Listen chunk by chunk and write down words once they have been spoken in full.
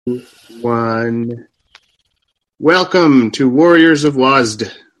One. Welcome to Warriors of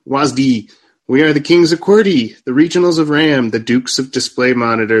WASD. We are the Kings of QWERTY, the Regionals of RAM, the Dukes of Display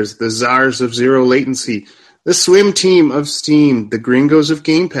Monitors, the Czars of Zero Latency, the Swim Team of Steam, the Gringos of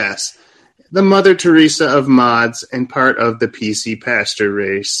Game Pass, the Mother Teresa of Mods, and part of the PC Pastor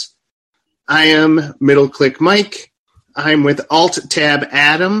race. I am Middle Click Mike. I'm with Alt Tab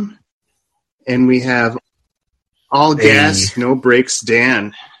Adam, and we have All Gas, No Brakes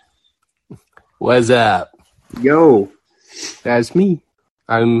Dan. What's up? Yo. That's me.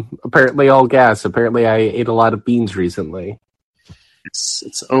 I'm apparently all gas. Apparently I ate a lot of beans recently.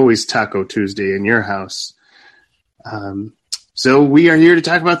 It's always Taco Tuesday in your house. So we are here to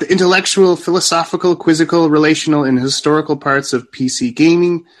talk about the intellectual, philosophical, quizzical, relational, and historical parts of PC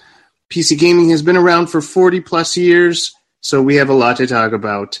gaming. PC gaming has been around for 40 plus years, so we have a lot to talk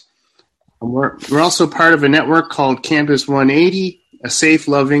about. We're also part of a network called Campus 180, a safe,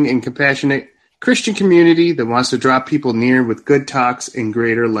 loving, and compassionate Christian community that wants to draw people near with good talks and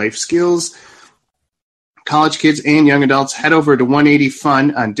greater life skills. College kids and young adults, head over to 180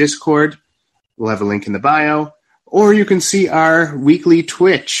 Fun on Discord. We'll have a link in the bio. Or you can see our weekly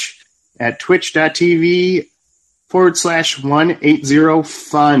Twitch at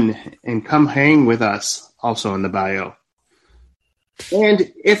twitch.tv/180fun and come hang with us, also in the bio.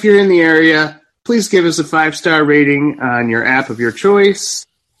 And if you're in the area, please give us a 5-star rating on your app of your choice,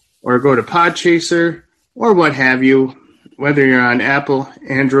 or go to Podchaser, or what have you, whether you're on Apple,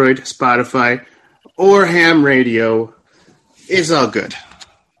 Android, Spotify, or ham radio, is all good.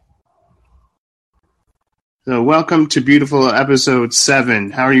 So welcome to beautiful episode 7.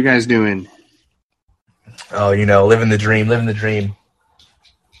 How are you guys doing? Oh, living the dream.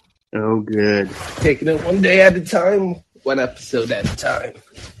 Oh, good. Taking it one day at a time, one episode at a time.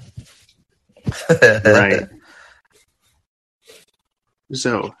 Right.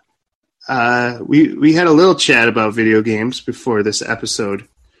 So, we had a little chat about video games before this episode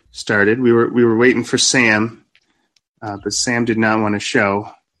started. We were waiting for Sam, but Sam did not want to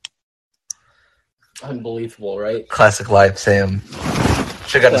show. Unbelievable, right? Classic Live Sam.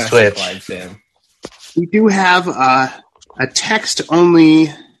 Should have got a Switch. Live Sam. We do have a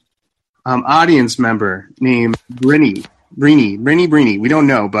text-only audience member named Brini. We don't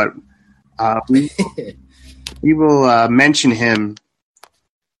know, but we will mention him.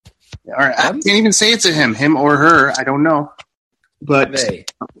 Or I can't even say it's a him or her. I don't know. But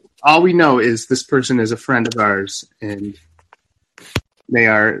all we know is this person is a friend of ours, and they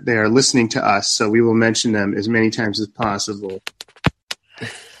are listening to us. So we will mention them as many times as possible,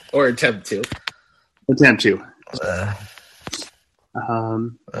 or attempt to.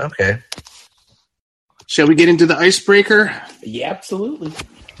 Okay. Shall we get into the icebreaker? Yeah, absolutely.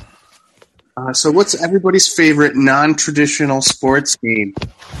 So what's everybody's favorite non-traditional sports game?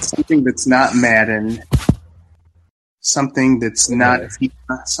 Something that's not Madden, something that's not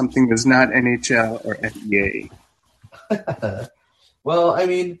FIFA, something that's not NHL or NBA. Well, I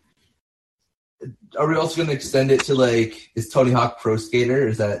mean, are we also going to extend it to, is Tony Hawk Pro Skater?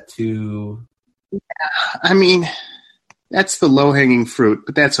 Is that too... Yeah, I mean, that's the low-hanging fruit,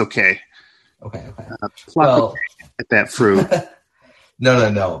 but that's okay. Okay. Pluck at that fruit.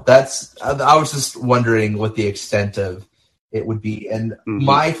 No. I was just wondering what the extent of it would be. And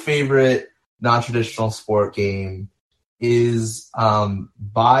my favorite non-traditional sport game is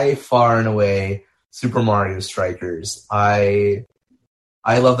by far and away Super Mario Strikers. I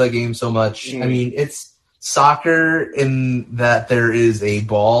love that game so much. I mean, it's soccer in that there is a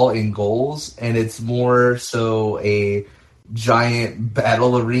ball and goals, and it's more so a giant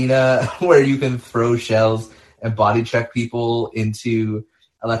battle arena where you can throw shells and body check people into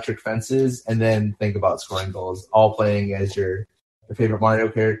electric fences and then think about scoring goals, all playing as your favorite Mario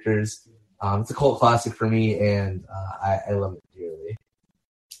characters. It's a cult classic for me, and I love it dearly.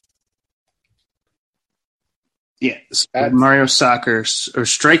 Yeah, Mario Soccer, or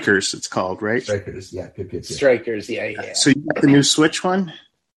Strikers, it's called, right? Strikers, yeah. Strikers, yeah. So you got the new Switch one?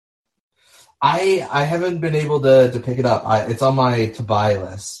 I haven't been able to pick it up. It's on my to-buy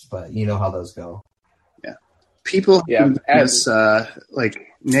list, but you know how those go. Yeah. People has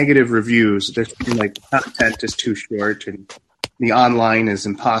negative reviews. They're saying the content is too short and the online is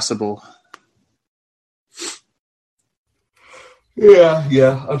impossible.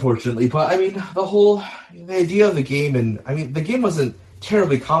 Yeah, unfortunately. But, I mean, the idea of the game, and, I mean, the game wasn't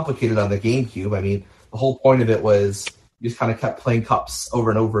terribly complicated on the GameCube. I mean, the whole point of it was you just kind of kept playing cups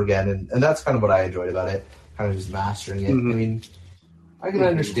over and over again, and that's kind of what I enjoyed about it, kind of just mastering it. I mean, I can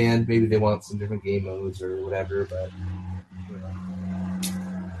understand maybe they want some different game modes or whatever, but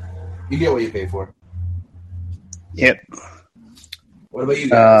you get what you pay for. Yep. What about you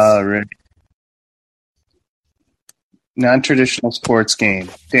guys? Right. Non-traditional sports game.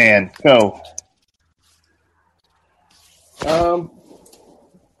 Dan, go.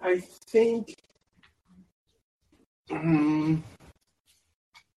 I think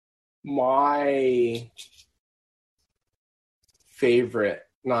my favorite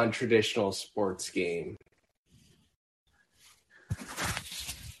non-traditional sports game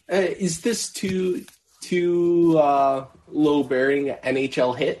is this too low-bearing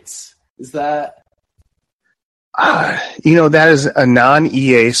NHL Hits? Is that? That is a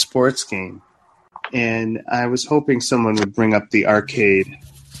non-EA sports game, and I was hoping someone would bring up the arcade.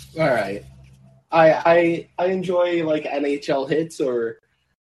 All right, I enjoy like NHL Hits or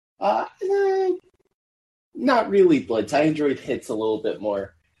not really Blitz. I enjoyed Hits a little bit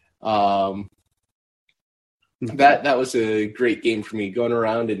more. That was a great game for me, going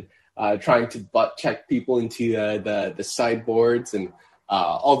around and trying to butt check people into the sideboards and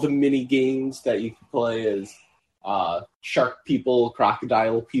all the mini games that you can play as shark people,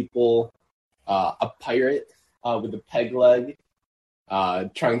 crocodile people, a pirate with a peg leg,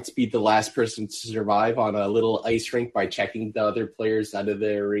 trying to be the last person to survive on a little ice rink by checking the other players out of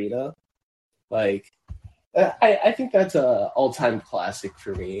the arena. Like, I think that's a all-time classic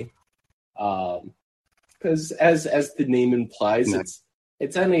for me. Because as the name implies,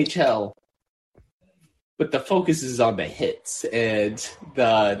 it's NHL, but the focus is on the hits and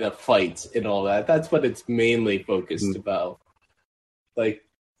the fights and all that. That's what it's mainly focused about. Like,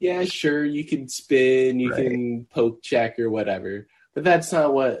 yeah, sure, you can spin, you can poke check or whatever, but that's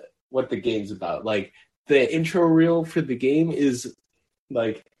not what the game's about. Like, the intro reel for the game is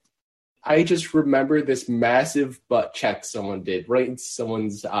like, I just remember this massive butt check someone did right into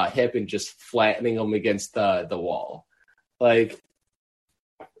someone's hip and just flattening them against the wall. Like,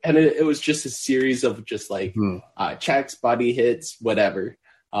 and it was just a series of just like checks, body hits, whatever,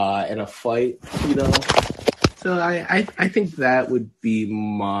 and a fight, So I think that would be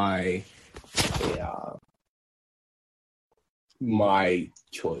my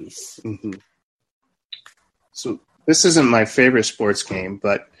choice. Mm-hmm. So this isn't my favorite sports game,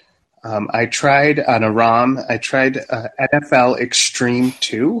 but I tried on a ROM. I tried NFL Extreme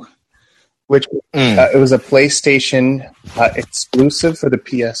 2, which it was a PlayStation exclusive for the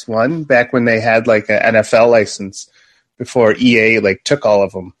PS1 back when they had like an NFL license before EA like took all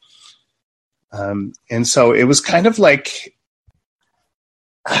of them. And so it was kind of like,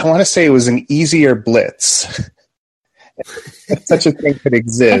 I want to say it was an easier Blitz. If such a thing could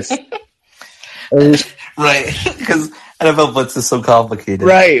exist. Right, because NFL Blitz is so complicated.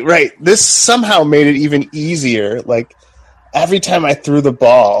 Right. This somehow made it even easier. Like, every time I threw the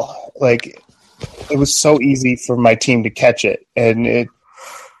ball, like, it was so easy for my team to catch it. And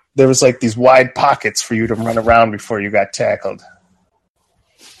there was, like, these wide pockets for you to run around before you got tackled.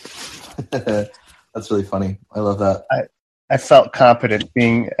 That's really funny. I love that. I felt competent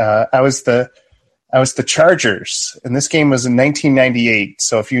being I was the Chargers, and this game was in 1998.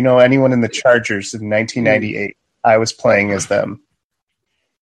 So if you know anyone in the Chargers in 1998, I was playing as them.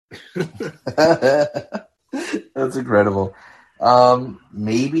 That's incredible.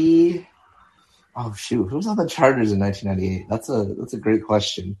 Maybe. Oh shoot, who was on the Chargers in 1998? That's a great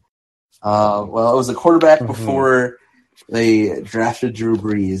question. Well, it was a quarterback before they drafted Drew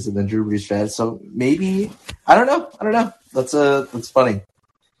Brees, and then Drew Brees drafted. So maybe I don't know. That's funny.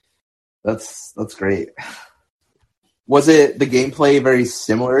 That's great. Was it the gameplay very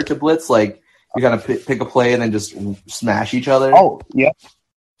similar to Blitz? Like, you gotta pick a play and then just smash each other? Oh, yeah.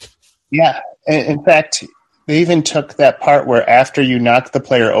 Yeah. In fact, they even took that part where after you knock the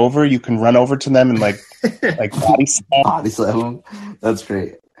player over, you can run over to them and like body slam. Body slam them. That's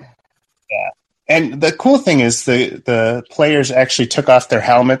great. Yeah. And the cool thing is the players actually took off their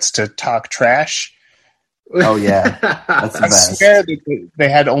helmets to talk trash. Oh yeah, that's the best. I swear that they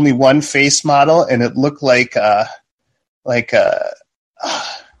had only one face model, and it looked like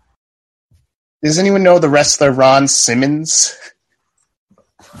does anyone know the wrestler Ron Simmons?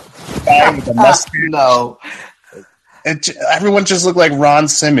 Guy with a mustache? No. Everyone just looked like Ron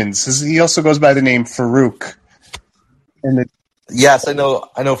Simmons. He also goes by the name Farouk. Yes, I know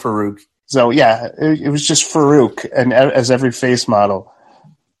Farouk. So yeah, it was just Farouk, and as every face model.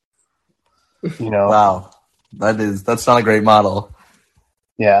 Wow, that's not a great model.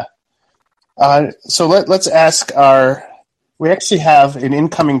 Yeah. So let's ask we actually have an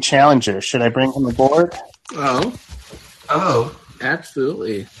incoming challenger. Should I bring him aboard? Oh,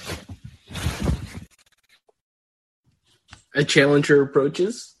 absolutely. A challenger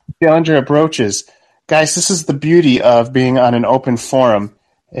approaches? Challenger approaches. Guys, this is the beauty of being on an open forum.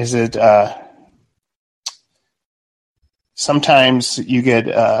 Is it sometimes you get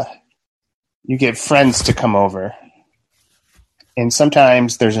friends to come over, and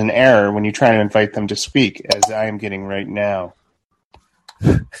sometimes there's an error when you try to invite them to speak, as I am getting right now.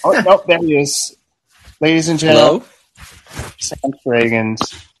 Oh, nope, there he is. Ladies and gentlemen, Sam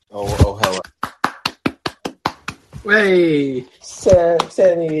Fragans. Oh, hello. Hey,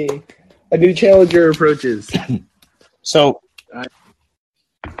 Sammy, a new challenger approaches. So,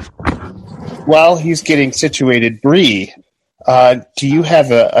 while he's getting situated, Bree, do you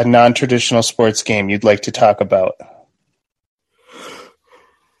have a non-traditional sports game you'd like to talk about?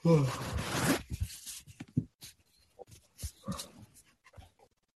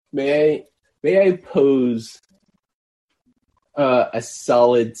 May I pose a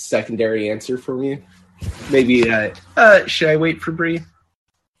solid secondary answer for you? Maybe, should I wait for Bree?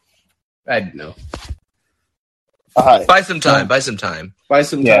 I don't know. Buy some time. Time?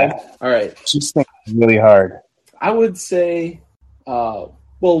 All right. She's thinking really hard. I would say, what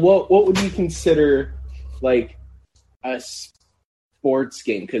would you consider, like, a sports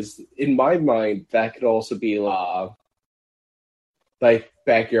game? Because in my mind, that could also be, like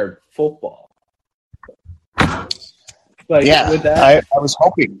backyard football. Like, yeah, would that, I was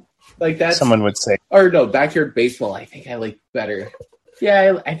hoping like that someone would say. Or no, backyard baseball. I think I like better.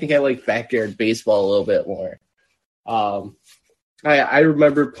 Yeah, I think I like backyard baseball a little bit more. I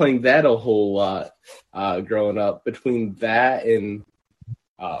remember playing that a whole lot growing up. Between that and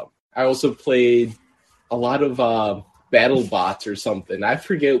I also played a lot of Battle Bots or something. I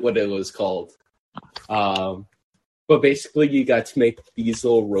forget what it was called. But basically, you got to make these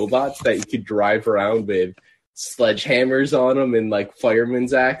little robots that you could drive around with sledgehammers on them and like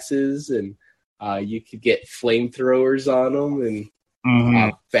fireman's axes, and you could get flamethrowers on them and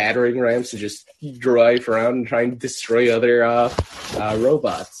battering rams to just drive around and try and destroy other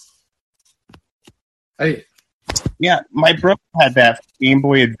robots. Yeah, my brother had that for Game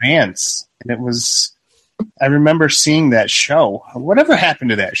Boy Advance, and it was. I remember seeing that show. Whatever happened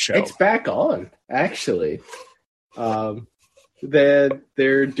to that show? It's back on, actually.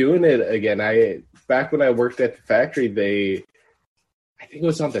 They're doing it again. Back when I worked at the factory, I think it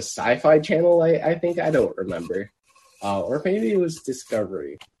was on the Sci-Fi Channel. I think, I don't remember, or maybe it was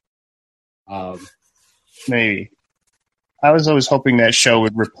Discovery. Maybe. I was always hoping that show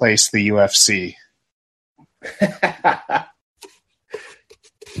would replace the UFC.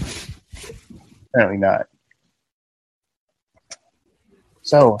 Apparently not.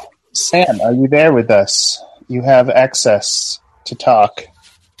 So, Sam, are you there with us? You have access to talk.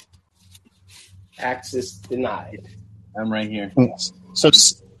 Access denied. I'm right here. So,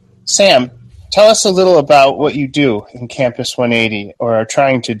 Sam, tell us a little about what you do in Campus 180, or are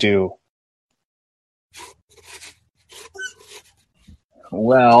trying to do.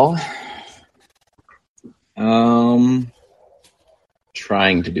 Well,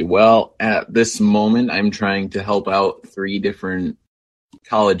 trying to do well. At this moment, I'm trying to help out 3 different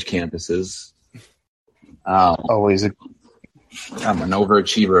college campuses. Always I'm an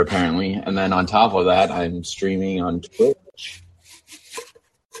overachiever, apparently. And then on top of that, I'm streaming on Twitch.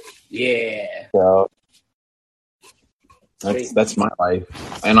 Yeah. So that's my life.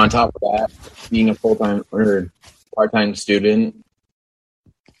 And on top of that, being a full-time or part-time student.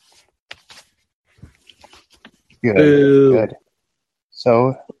 Good.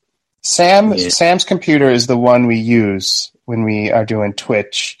 So Sam's computer is the one we use when we are doing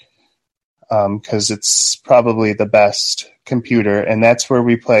Twitch, because it's probably the best computer, and that's where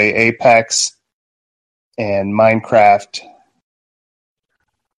we play Apex and Minecraft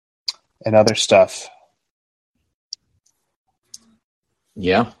and other stuff.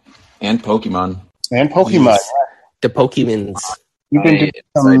 Yeah, and Pokemon. Yes. The Pokemons. You've been doing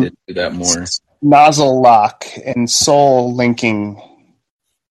excited to do that more. Nuzlocke and soul linking.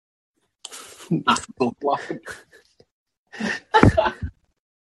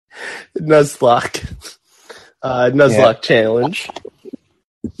 Nuzlocke challenge.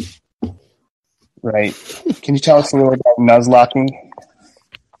 Right. Can you tell us a little about Nuzlocking?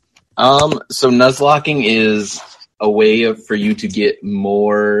 So Nuzlocking is a way for you to get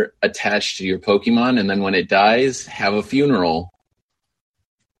more attached to your Pokemon, and then when it dies, have a funeral.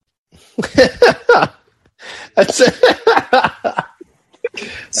 That's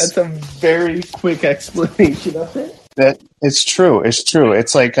a very quick explanation of it. That it's true. It's true.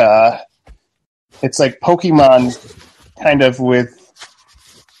 It's like Pokemon, kind of with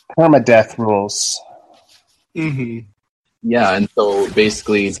permadeath rules. Mm-hmm. Yeah, and so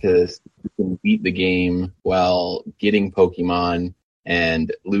basically you can beat the game while getting Pokemon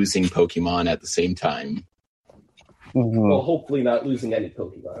and losing Pokemon at the same time. Mm-hmm. Well, hopefully not losing any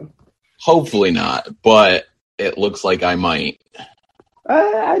Pokemon. Hopefully not, but it looks like I might.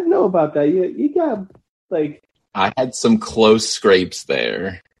 I know about that. You got like I had some close scrapes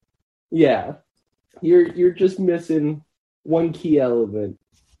there. yeah. You're just missing one key element.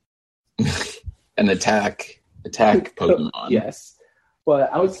 An attack Pokemon. Yes.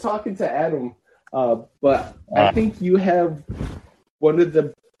 But I was talking to Adam, but I think you have one of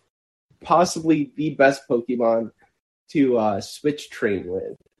the possibly the best Pokemon to switch train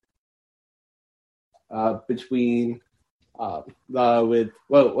with. Between with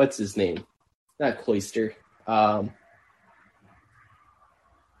what's his name? Not Cloyster.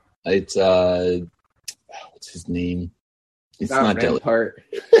 It's what's his name? It's not Delibird.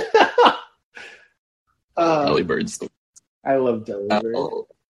 Delibird. I love Delibird.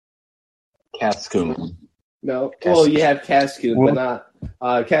 Cascoon. No, well, you have Cascoon, but not.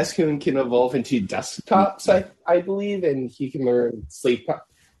 Cascoon can evolve into Desktops, I believe, and he can learn Sleep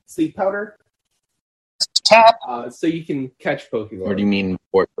Powder. So you can catch Pokemon. Or do you mean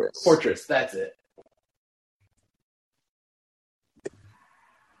Fortress? Fortress, that's it.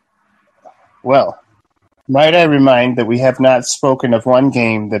 Well, might I remind that we have not spoken of one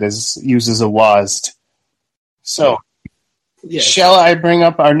game that uses a WASD. So, yes. Shall I bring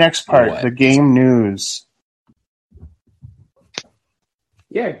up our next part, the game news?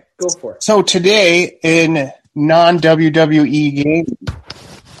 Yeah, go for it. So today, in non-WWE gaming,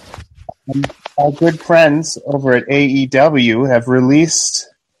 our good friends over at AEW have released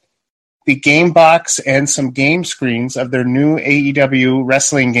the game box and some game screens of their new AEW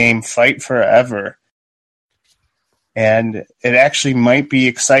wrestling game, Fight Forever. And it actually might be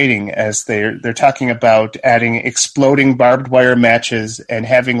exciting as they're talking about adding exploding barbed wire matches and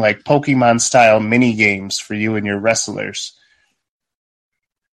having like Pokemon-style mini games for you and your wrestlers.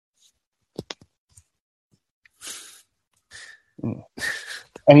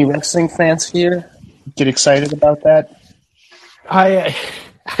 Any wrestling fans here get excited about that? I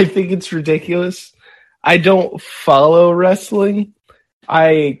think it's ridiculous. I don't follow wrestling.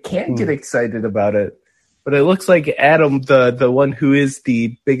 I can't get excited about it. But it looks like Adam, the one who is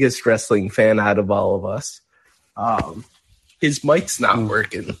the biggest wrestling fan out of all of us, his mic's not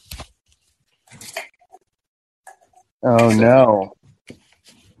working. Oh, no.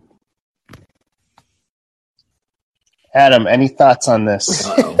 Adam, any thoughts on this?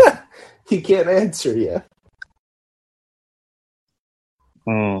 He can't answer you.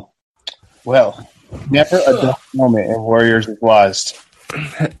 Well, never a dull moment in Warriors of Wazd.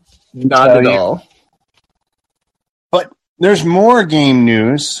 Not at all. But there's more game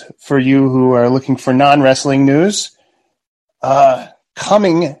news for you who are looking for non-wrestling news.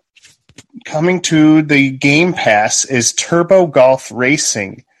 Coming to the Game Pass is Turbo Golf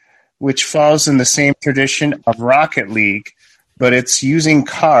Racing, which falls in the same tradition of Rocket League, but it's using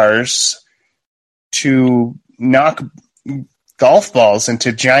cars to knock golf balls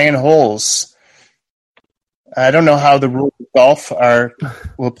into giant holes. I don't know how the rules of golf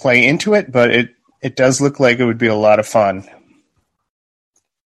will play into it, but it does look like it would be a lot of fun.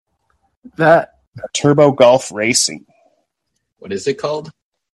 That Turbo Golf Racing. What is it called?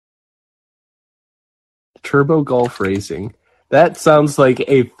 Turbo Golf Racing. That sounds like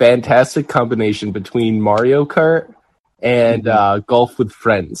a fantastic combination between Mario Kart and Golf with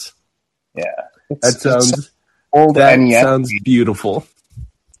Friends. Yeah. That sounds beautiful.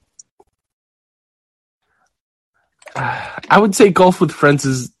 I would say Golf with Friends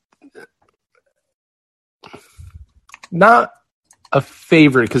is not a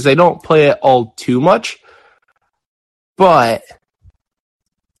favorite because I don't play it all too much, but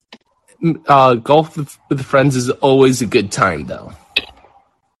Golf with Friends is always a good time, though.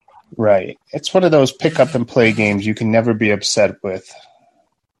 Right. It's one of those pick up and play games you can never be upset with.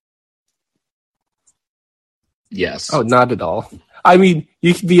 Yes. Oh, not at all. I mean,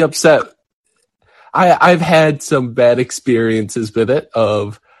 you can be upset. I've had some bad experiences with it,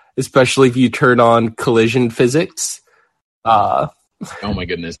 especially if you turn on collision physics. Oh my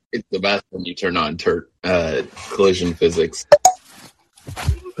goodness. It's the best when you turn on collision physics.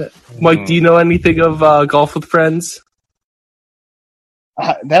 Mike, do you know anything of Golf with Friends?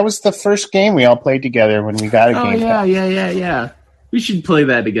 That was the first game we all played together when we got a game. Yeah. We should play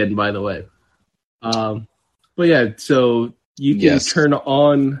that again, by the way. But yeah, so you can turn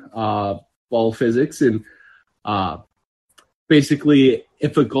on ball physics, and basically,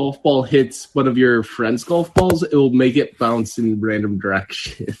 if a golf ball hits one of your friend's golf balls, it will make it bounce in random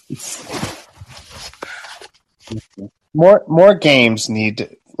directions. More games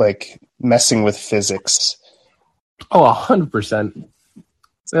need like messing with physics. Oh, 100%.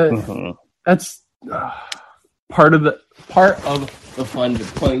 That's part of the fun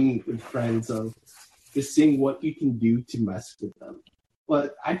of playing with friends. just seeing what you can do to mess with them.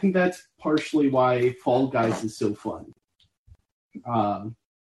 But I think that's partially why Fall Guys is so fun.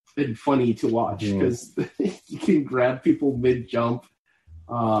 And funny to watch because you can grab people mid-jump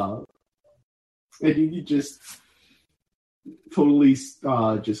and you can just totally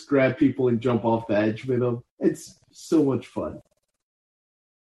just grab people and jump off the edge with them. It's so much fun.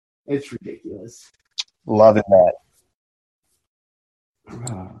 It's ridiculous. Loving that.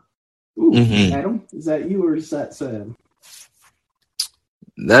 Adam, is that you or is that Sam?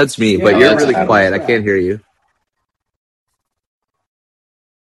 That's me, Yeah, but you're that's really Adam. quiet. I can't hear you.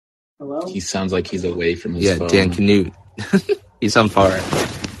 Hello? He sounds like he's away from his phone. Dan, can you... He's on far.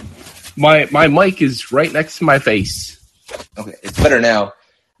 My mic is right next to my face. Okay, it's better now.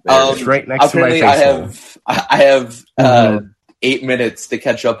 It's right next to my face. I have 8 minutes to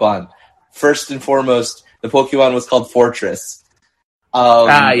catch up on. First and foremost, the Pokemon was called Fortress.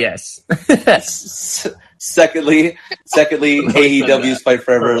 Yes. Secondly, AEW's Fight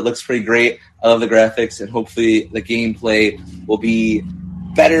Forever looks pretty great. I love the graphics, and hopefully the gameplay will be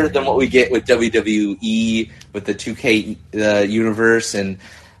better than what we get with WWE with the 2K universe. And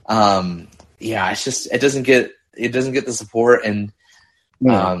it's just it doesn't get the support and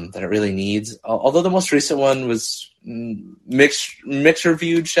that it really needs. Although the most recent one was mixed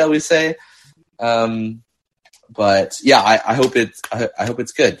reviewed, shall we say? But yeah, I hope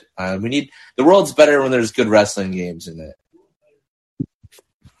it's good. We need the world's better when there's good wrestling games in it.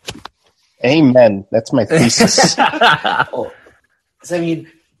 Amen. That's my thesis. I mean,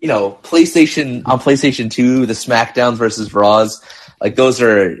 PlayStation on PlayStation 2, the SmackDowns versus Raws, like those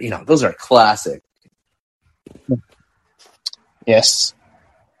are classic. Yes.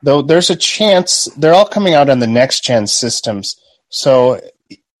 Though there's a chance they're all coming out on the next gen systems. So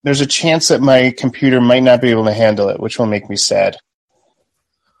there's a chance that my computer might not be able to handle it, which will make me sad.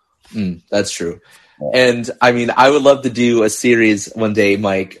 That's true. And I mean, I would love to do a series one day,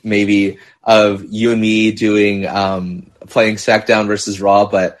 Mike, maybe of you and me doing playing SmackDown versus Raw,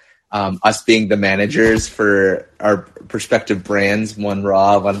 but us being the managers for our respective brands, one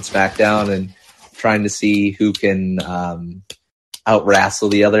Raw, one SmackDown, and trying to see who can out wrestle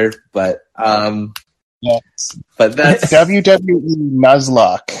the other. But yes. But that's WWE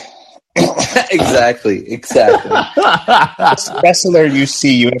Nuzlocke. exactly. This wrestler you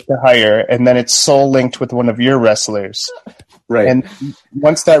see, you have to hire, and then it's soul linked with one of your wrestlers. Right. And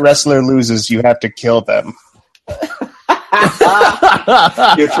once that wrestler loses, you have to kill them. You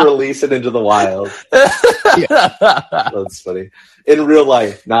have to release it into the wild. Yeah. That's funny. In real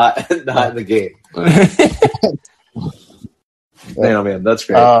life, not in the game. Man, that's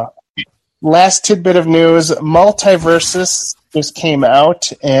great. Last tidbit of news, Multiversus just came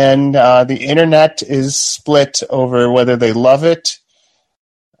out, and the internet is split over whether they love it.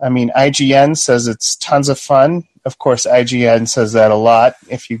 I mean, IGN says it's tons of fun. Of course, IGN says that a lot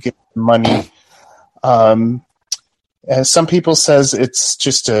if you get money. And some people says it's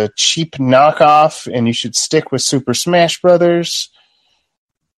just a cheap knockoff, and you should stick with Super Smash Brothers.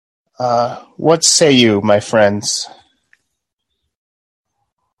 What say you, my friends?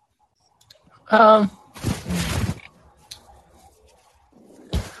 I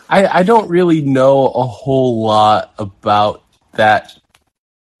don't really know a whole lot about that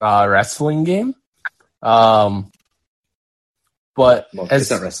wrestling game. But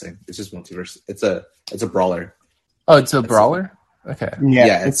it's not wrestling. It's just multiverse. It's a brawler. Oh, it's a brawler? Okay.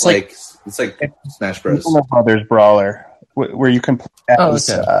 Yeah, it's like Smash Bros. Super Brothers brawler, where you can play as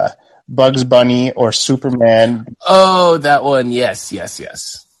Bugs Bunny or Superman. Oh, that one. Yes.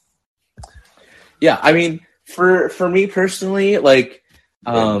 Yeah, I mean, for me personally, like,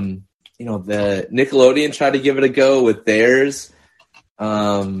 the Nickelodeon tried to give it a go with theirs,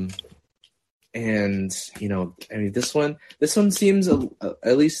 and I mean, this one seems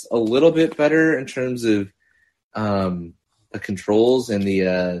at least a little bit better in terms of the controls and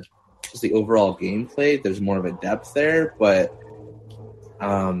the just the overall gameplay. There's more of a depth there, but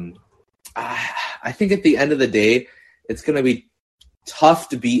I think at the end of the day, it's going to be tough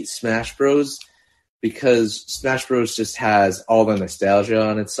to beat Smash Bros. Because Smash Bros. Just has all the nostalgia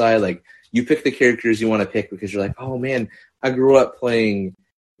on its side. Like, you pick the characters you want to pick because you're like, oh man, I grew up playing,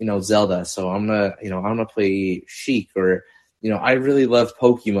 Zelda, so I'm gonna play Sheik, or I really love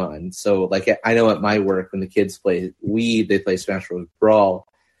Pokemon. So like, I know at my work when the kids play they play Smash Bros. Brawl.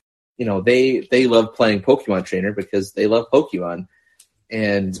 They love playing Pokemon Trainer because they love Pokemon,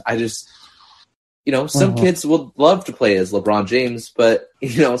 and I just. Some kids would love to play as LeBron James, but,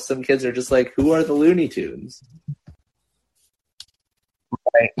 some kids are just like, who are the Looney Tunes?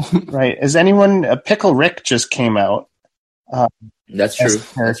 Right. Is anyone... Pickle Rick just came out. That's as true.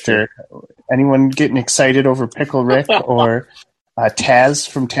 a character. Anyone getting excited over Pickle Rick or Taz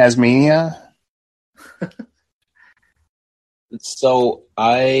from Tasmania? So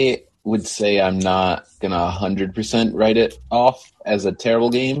I would say I'm not gonna 100% write it off as a terrible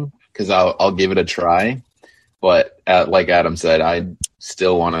game because I'll give it a try. But like Adam said, I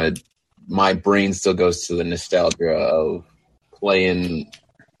still want to. My brain still goes to the nostalgia of playing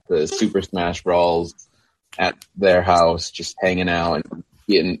the Super Smash Bros. At their house, just hanging out and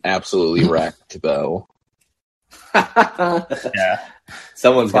getting absolutely wrecked. Though, Yeah,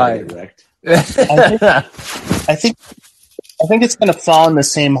 someone's got to get wrecked. I think it's going to fall in the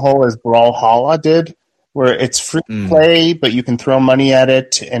same hole as Brawlhalla did, where it's free to play, but you can throw money at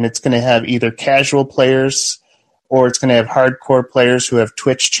it, and it's going to have either casual players or it's going to have hardcore players who have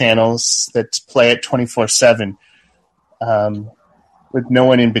Twitch channels that play it 24/7, with no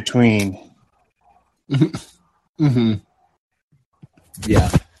one in between. Mm-hmm. Yeah,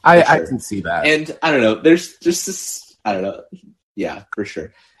 I can see that. And I don't know, there's just this, I don't know. Yeah, for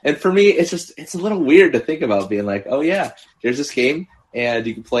sure. And for me, it's a little weird to think about being like, oh yeah, there's this game and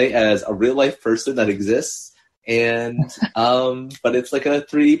you can play as a real life person that exists, and but it's like a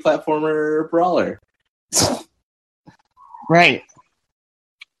 3D platformer brawler. Right.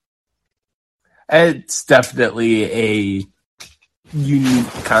 It's definitely a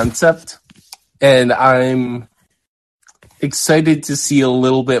unique concept, and I'm excited to see a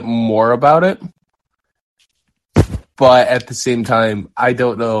little bit more about it. But at the same time, I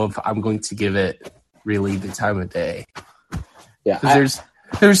don't know if I'm going to give it really the time of day. Yeah,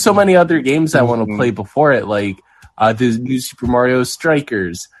 there's so many other games I want to play before it, like the new Super Mario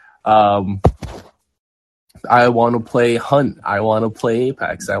Strikers. I want to play Hunt. I want to play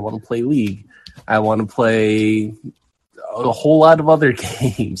Apex. I want to play League. I want to play a whole lot of other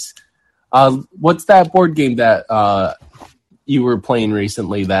games. What's that board game that you were playing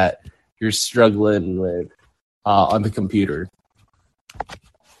recently that you're struggling with on the computer?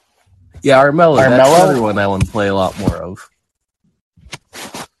 Yeah, Armello. That's another one I want to play a lot more of.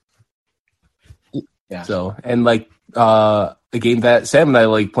 Yeah. So, and like a game that Sam and I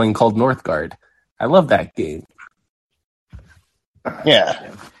like playing called Northgard. I love that game.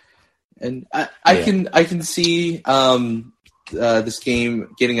 Yeah. And I can see this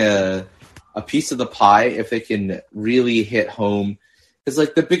game getting a piece of the pie if it can really hit home. Because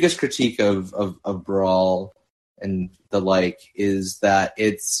like the biggest critique of Brawl and the like is that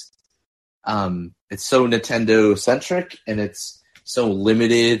it's so Nintendo centric and it's so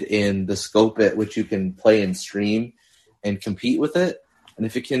limited in the scope at which you can play and stream and compete with it. And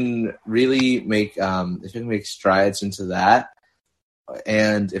if it can really make strides into that,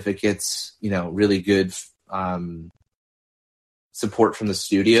 and if it gets really good support from the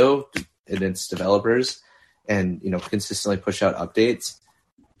studio and its developers, and consistently push out updates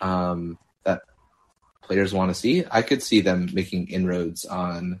that players want to see, I could see them making inroads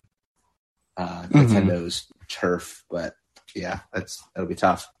on Nintendo's turf. But yeah, that'll be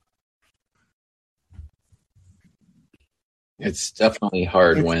tough. it's definitely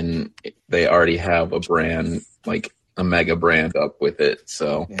hard when they already have a brand, like a mega brand up with it.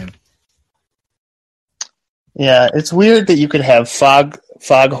 So yeah, it's weird that you could have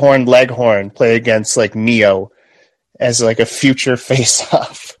Foghorn Leghorn play against like Neo as like a future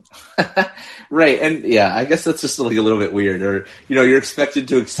face-off. Right, and yeah, I guess that's just like a little bit weird. Or you're expected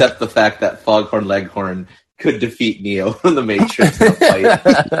to accept the fact that Foghorn Leghorn could defeat Neo from the Matrix in a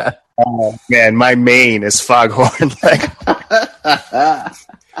fight. Oh man, my main is Foghorn Leghorn.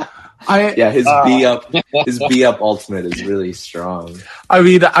 His B up ultimate is really strong. I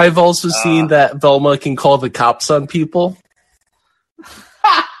mean, I've also seen that Velma can call the cops on people.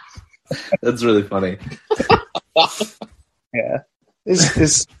 That's really funny. Yeah.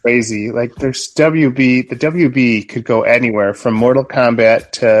 It's crazy. Like there's WB, the WB could go anywhere from Mortal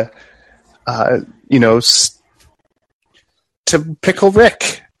Kombat to, to Pickle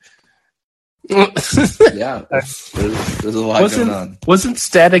Rick. Yeah, there's a lot going on. Wasn't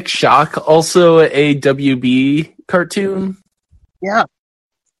Static Shock also a WB cartoon? Yeah.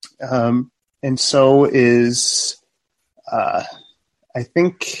 And so is, I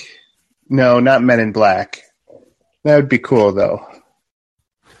think, no, not Men in Black. That would be cool though.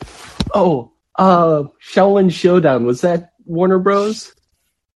 Oh, Shaolin Showdown, was that Warner Bros?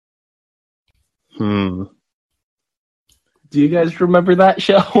 Do you guys remember that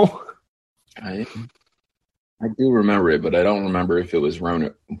show? I do remember it, but I don't remember if it was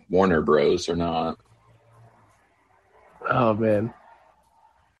Warner Bros. Or not. Oh, man.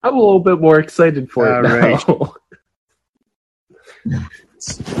 I'm a little bit more excited for it now. Right.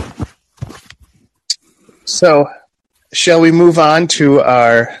 So, shall we move on to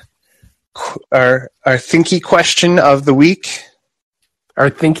our thinky question of the week? Our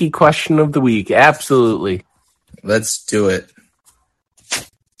thinky question of the week. Absolutely. Let's do it.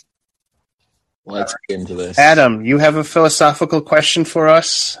 Let's get into this. Adam, you have a philosophical question for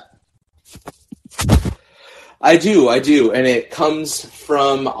us? I do, and it comes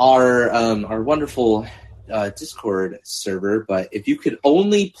from our wonderful Discord server. But if you could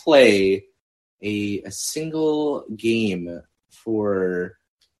only play a single game for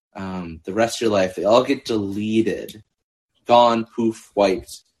the rest of your life, they all get deleted, gone, poof,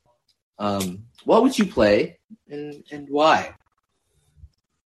 wiped. What would you play, and why?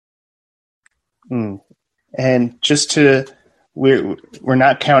 And just to, we're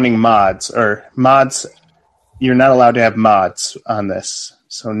not counting mods. You're not allowed to have mods on this,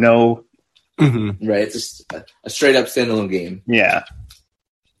 so no. Mm-hmm. Right, it's just a straight up standalone game. Yeah.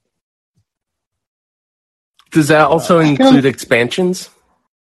 Does that also include expansions?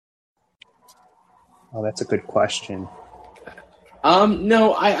 Oh, that's a good question.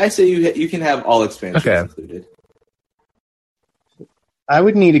 No, I say you can have all expansions included. I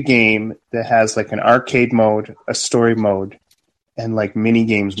would need a game that has like an arcade mode, a story mode, and like mini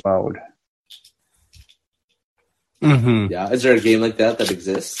games mode. Mm-hmm. Yeah, is there a game like that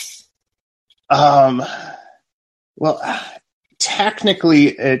exists? Well,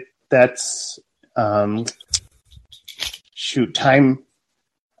 technically, that's time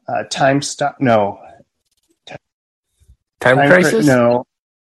stop. No, Time Crisis. No,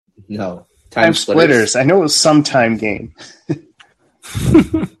 Time Splitters. I know it was some time game.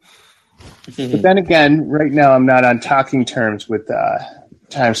 But then again, right now I'm not on talking terms with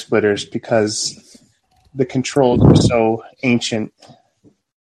Time Splitters because the controls are so ancient.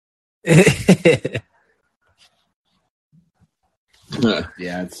 Yeah,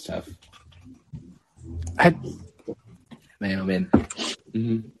 it's tough. Man.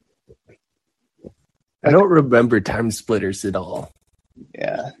 Mm-hmm. I don't remember Time Splitters at all.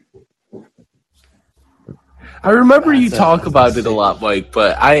 Yeah. I remember you talk about it a lot, Mike,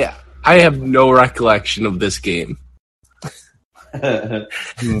 but I have no recollection of this game. As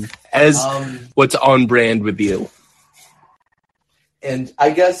what's on brand with you. And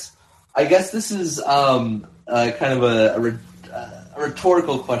I guess this is kind of a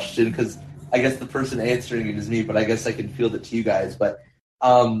rhetorical question, because I guess the person answering it is me, but I guess I can field it to you guys. But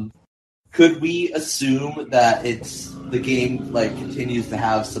could we assume that the game like continues to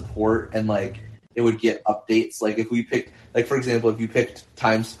have support and like it would get updates? Like if we picked, like for example, if you picked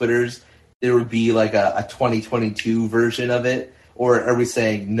Time Splitters, there would be like a 2022 version of it, or are we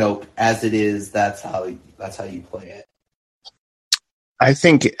saying nope, as it is, that's how you play it? I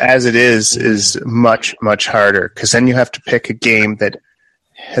think as it is much, much harder, because then you have to pick a game that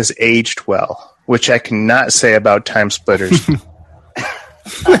has aged well, which I cannot say about Time Splitters.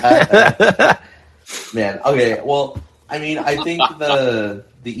 Man, okay, well, I mean, I think the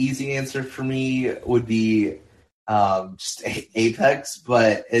easy answer for me would be just Apex,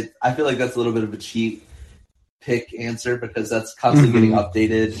 but I feel like that's a little bit of a cheap pick answer because that's constantly getting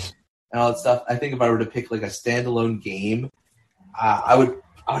updated and all that stuff. I think if I were to pick like a standalone game, I would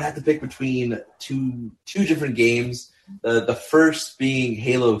have to pick between two different games. The first being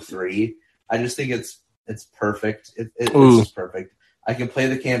Halo 3. I just think it's perfect. It's just perfect. I can play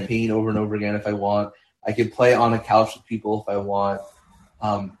the campaign over and over again if I want. I can play on a couch with people if I want.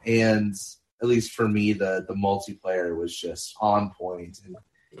 And at least for me, the multiplayer was just on point. And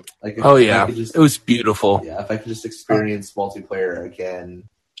like, it was beautiful. Yeah, if I could just experience multiplayer again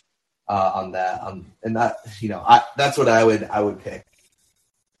on that, and that, that's what I would pick.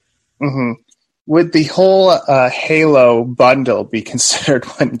 Mm-hmm. Would the whole Halo bundle be considered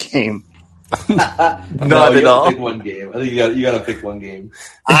one game? Not at all. Pick one game. I think you got to pick one game.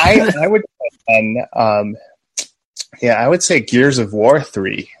 I would I would say Gears of War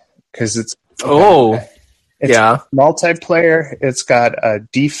 3 because it's multiplayer. It's got a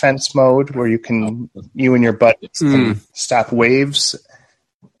defense mode where you and your buddies can stop waves,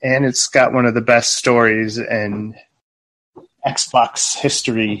 and it's got one of the best stories in Xbox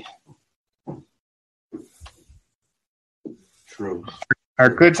history. True. Our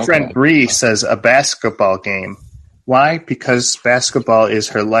good friend Bree says a basketball game. Why? Because basketball is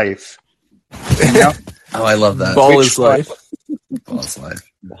her life. Oh, I love that. Ball is life. Ball is life.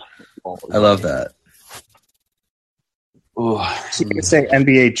 I love that. So you could say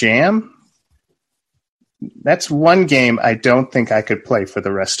NBA Jam? That's one game I don't think I could play for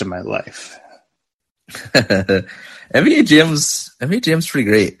the rest of my life. NBA Jam's pretty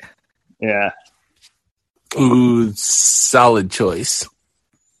great. Yeah. Ooh, solid choice.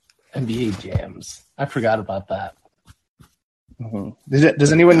 NBA Jams. I forgot about that. Mm-hmm.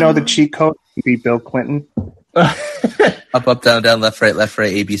 Does anyone know the cheat code to beat Bill Clinton? Up, up, down, down, left, right,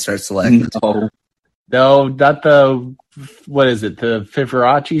 A, B, start, select. No, not the, what is it, the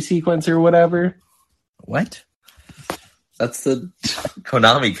Fibonacci sequence or whatever? What? That's the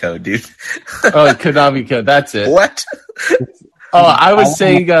Konami code, dude. Oh, Konami code, that's it. What? Oh, I was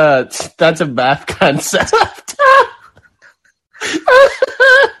saying that's a math concept.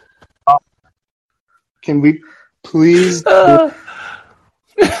 Can we please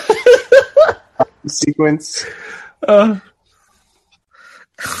sequence?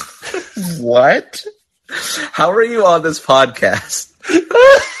 What? How are you on this podcast?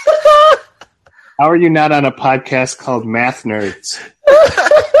 How are you not on a podcast called Math Nerds?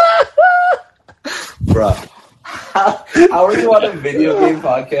 Bruh. How are you on a video game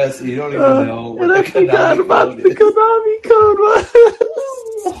podcast and you don't even know what the Konami code was?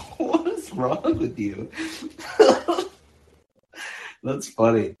 What is wrong with you? That's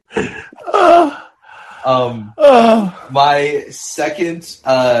funny. My second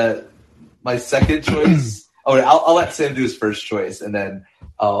choice. Oh, I'll let Sam do his first choice, and then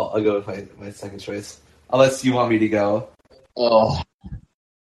I'll go with my second choice. Unless you want me to go. Oh,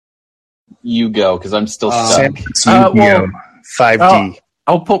 you go because I'm still stuck. Sam, 5D.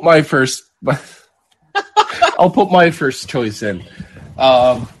 I'll put my first. I'll put my first choice in.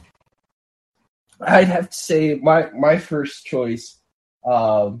 I'd have to say my first choice.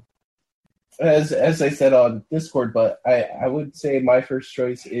 As I said on Discord, but I would say my first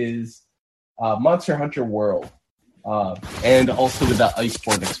choice is Monster Hunter World, and also with the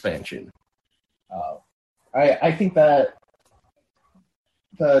Iceborne expansion. I think that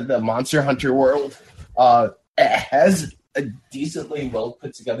the Monster Hunter World has a decently well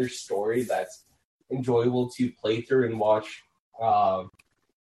put together story that's enjoyable to play through and watch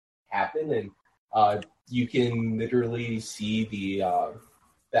happen, and you can literally see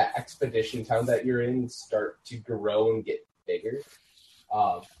that expedition town that you're in start to grow and get bigger.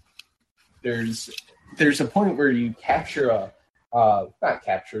 There's a point where you capture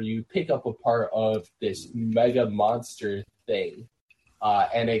you pick up a part of this mega monster thing,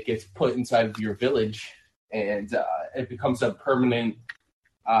 and it gets put inside of your village, and it becomes a permanent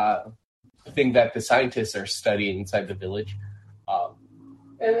thing that the scientists are studying inside the village.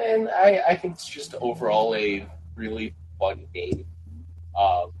 And I think it's just overall a really fun game.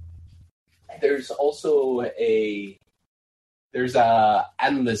 There's also there's a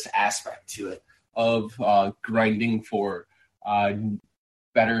endless aspect to it of grinding for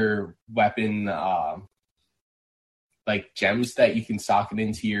better weapon, like gems that you can socket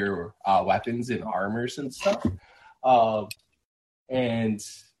into your weapons and armors and stuff. And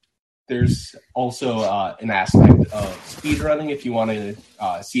there's also an aspect of speedrunning if you want to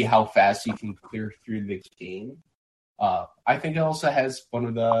see how fast you can clear through the game. I think it also has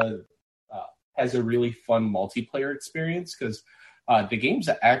has a really fun multiplayer experience because the game's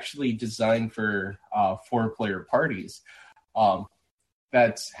actually designed for 4-player parties.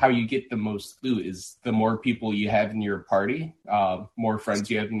 That's how you get the most loot, is the more people you have in your party, more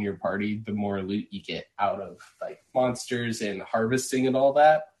friends you have in your party, the more loot you get out of like monsters and harvesting and all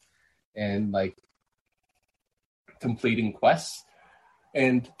that, and like completing quests.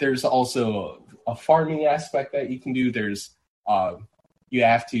 And there's also a farming aspect that you can do. There's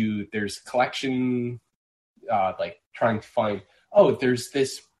collection, like trying to find, there's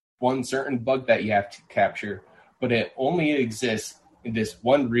this one certain bug that you have to capture, but it only exists in this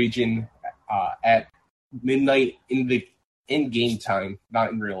one region at midnight in game time,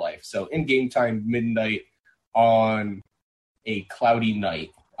 not in real life. So in game time, midnight on a cloudy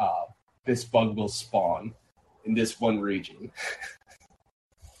night, this bug will spawn in this one region.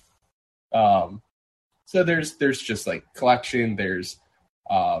 So there's just like collection, there's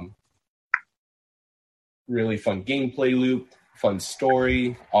really fun gameplay loop, fun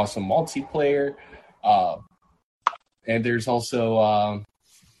story, awesome multiplayer, and there's also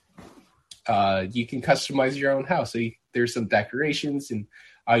you can customize your own house. So there's some decorations, and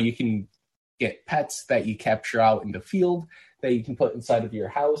you can get pets that you capture out in the field that you can put inside of your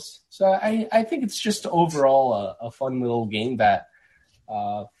house. So I think it's just overall a fun little game that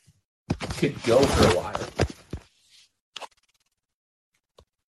could go for a while.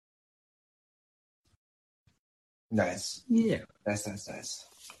 Nice. Yeah. Nice.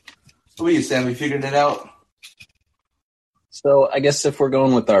 What are you, Sam? We figured it out? So I guess if we're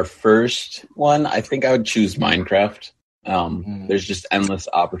going with our first one, I think I would choose Minecraft. There's just endless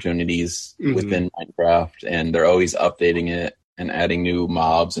opportunities within Minecraft, and they're always updating it and adding new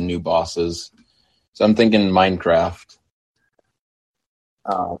mobs and new bosses. So I'm thinking Minecraft.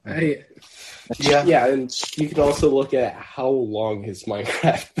 Yeah, and you can also look at how long has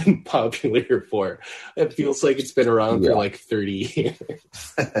Minecraft been popular for. It feels like it's been around for like 30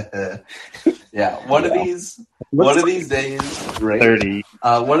 years. Yeah, one of these days, right? 30.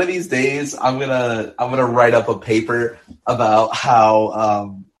 One of these days, I'm gonna write up a paper about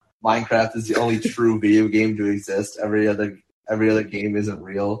how Minecraft is the only true video game to exist. Every other game isn't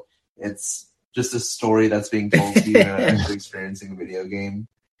real. It's just a story that's being told to you and actually experiencing a video game.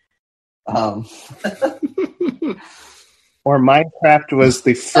 Or Minecraft was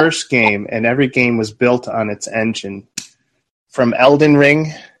the first game, and every game was built on its engine. From Elden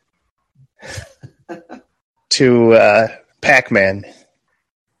Ring to Pac-Man.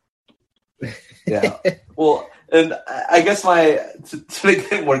 Yeah. Well, and I guess to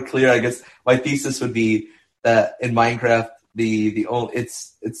make it more clear, I guess my thesis would be that in Minecraft,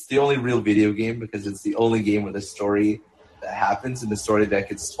 it's the only real video game because it's the only game where the story that happens and the story that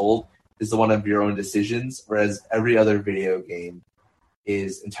gets told is the one of your own decisions, whereas every other video game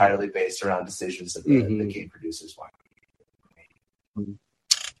is entirely based around decisions that the game producers want.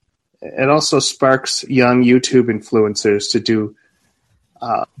 It also sparks young YouTube influencers to do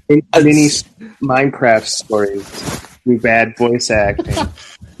mini Minecraft stories through bad voice acting.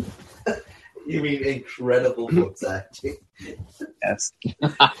 You mean incredible voice acting? Yes.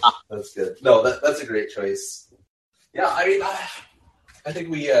 That's good. No, that's a great choice. Yeah, I mean, I think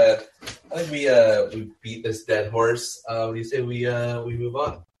we beat this dead horse. What do you say we move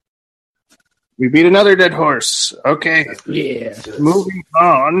on? We beat another dead horse. Okay. Yeah. Moving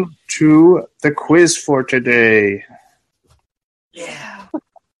on to the quiz for today. Yeah.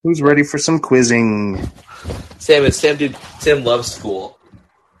 Who's ready for some quizzing? Sam loves school.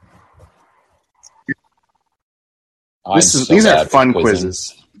 These are fun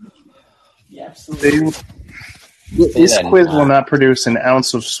quizzes. Yeah, absolutely. This quiz will not produce an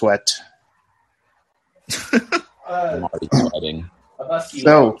ounce of sweat. I'm already sweating.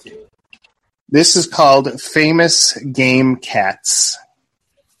 So, this is called Famous Game Cats.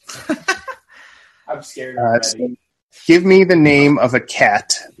 I'm scared already. Give me the name of a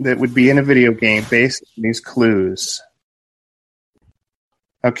cat that would be in a video game based on these clues.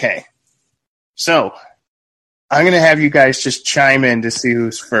 Okay. So, I'm going to have you guys just chime in to see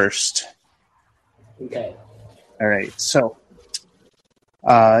who's first. Okay. All right. So,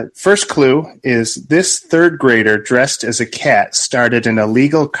 first clue is this third grader dressed as a cat started an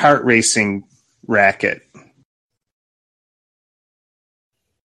illegal kart racing racket.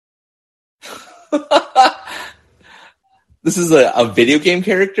 This is a video game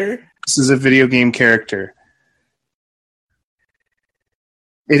character? This is a video game character.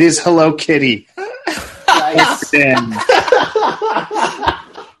 It is Hello Kitty. Nice.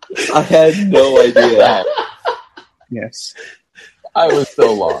 I had no idea. Yes. I was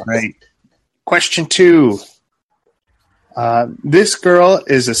so lost. Right. Question 2. This girl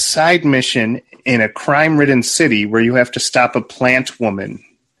is a side mission in a crime-ridden city where you have to stop a plant woman.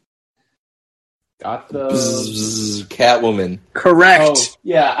 Catwoman. Correct. Oh,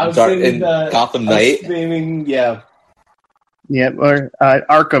 yeah, I was thinking Gotham Knight. Yeah. Yeah, or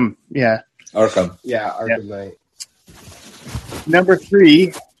Arkham. Yeah. Arkham. Yeah, Arkham Knight. Number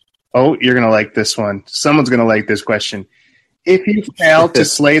 3. Oh, you're going to like this one. Someone's going to like this question. If you fail to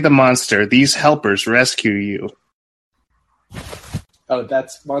slay the monster, these helpers rescue you. Oh,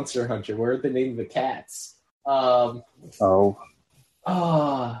 that's Monster Hunter. Where are the name of the cats?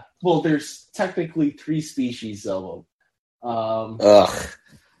 Well, there's technically 3 species of them.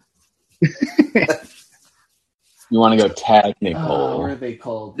 You want to go technical. What are they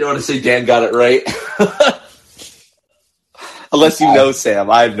called? You want to say Dan got it right? Unless you know, Sam.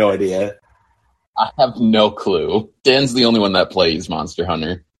 I have no idea. I have no clue. Dan's the only one that plays Monster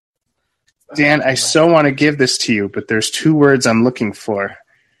Hunter. Dan, I so want to give this to you, but there's 2 words I'm looking for.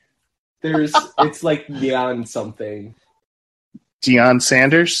 It's like neon something. Deion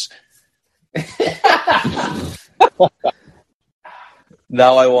Sanders?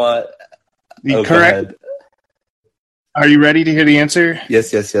 Now I want... correct. Are you ready to hear the answer?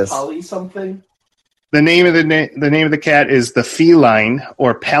 Yes. Polly something? The name of the cat is the feline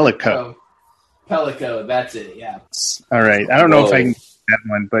or pelico. Oh, Pelico, that's it, yeah. All right. I don't know if I can get that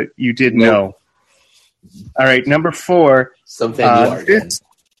one, but you did know. All right, number 4. Something you are.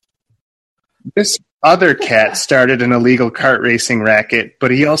 This other cat started an illegal kart racing racket,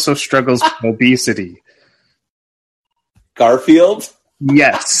 but he also struggles with obesity. Garfield?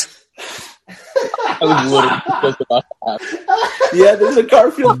 Yes. I was literally just about to ask. Yeah, there's a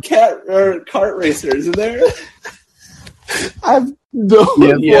Garfield cat or kart racer, isn't there? I've no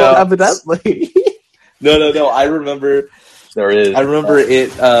idea, evidently. No. I remember There is. I remember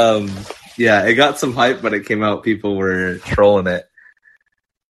it. Yeah, it got some hype, but it came out. People were trolling it.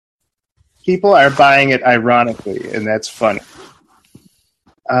 People are buying it ironically, and that's funny.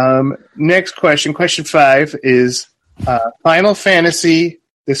 Next question. Question 5 is Final Fantasy.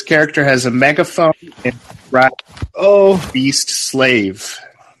 This character has a megaphone and beast slave.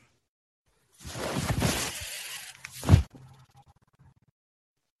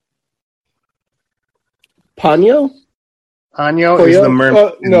 Ponyo? Ponyo is the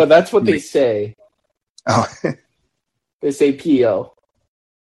mermaid. No, that's what they say. Oh. They say Pio.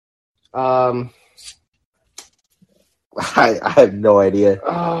 I have no idea.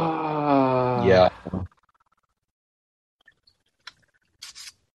 Yeah.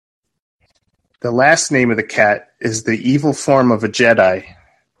 The last name of the cat is the evil form of a Jedi.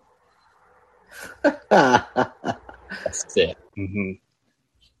 That's it. Mm-hmm.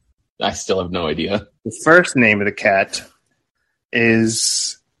 I still have no idea. The first name of the cat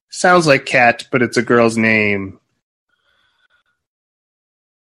sounds like cat, but it's a girl's name.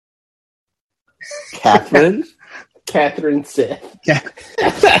 Catherine? Catherine Sith.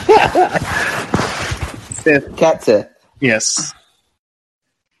 Sith. Cat Sith. Yes.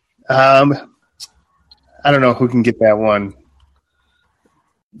 I don't know who can get that one.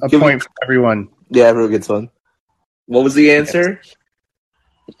 Point for everyone. Yeah, everyone gets one. What was the answer?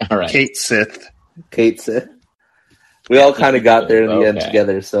 All right. Kate Sith. Kate Sith. We all kind of got there in the end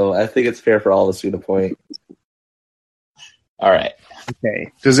together, so I think it's fair for all of us to get a point. All right.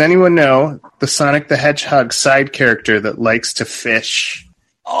 Okay. Does anyone know the Sonic the Hedgehog side character that likes to fish?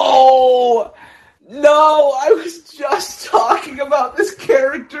 Oh, no! I was just talking about this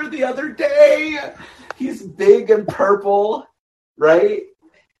character the other day. He's big and purple, right?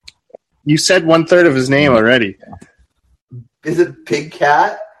 You said 1/3 of his name already. Is it Big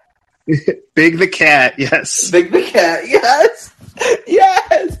Cat? Big the Cat, yes. Big the Cat, yes!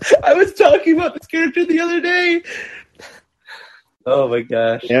 Yes! I was talking about this character the other day. Oh my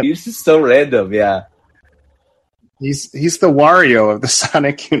gosh. Yep. He's just so random, yeah. He's the Wario of the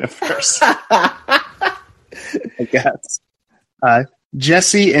Sonic universe. I guess.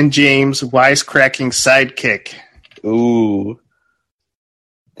 Jesse and James wisecracking sidekick. Ooh.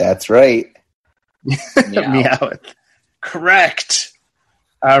 That's right. Meowth. Correct.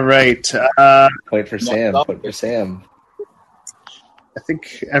 All right. Point for Sam. Point for Sam. I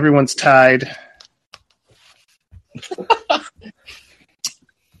think everyone's tied.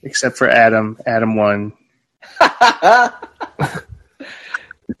 Except for Adam. Adam won.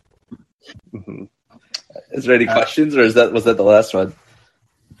 Mm-hmm. Is there any questions, or was that the last one?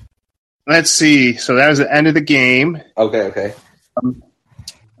 Let's see. So that was the end of the game. Okay.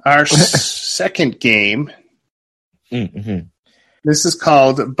 Our second game. Mm-hmm. This is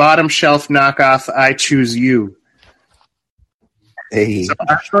called Bottom Shelf Knockoff I Choose You. Hey. So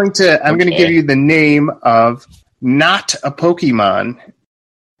I'm going to give you the name of not a Pokemon,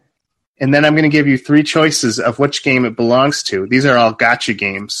 and then I'm going to give you 3 choices of which game it belongs to. These are all gacha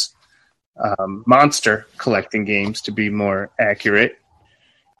games. Monster collecting games, to be more accurate.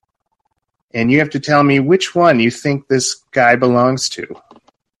 And you have to tell me which one you think this guy belongs to.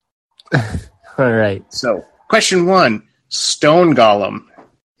 All right. So, question 1, Stone Golem.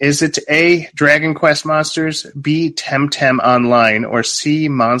 Is it A, Dragon Quest Monsters, B, Temtem Online, or C,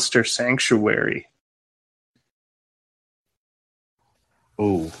 Monster Sanctuary?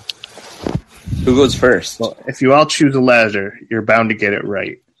 Ooh. Who goes first? Well, if you all choose a letter, you're bound to get it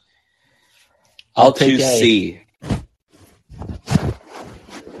right. I'll choose C.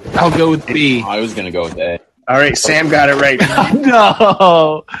 I'll go with B. I was going to go with A. All right, Sam got it right.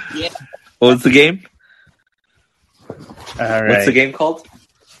 No. Yeah. What's the game? All right. What's the game called?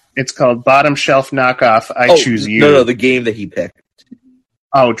 It's called Bottom Shelf Knockoff I Choose You. No, the game that he picked.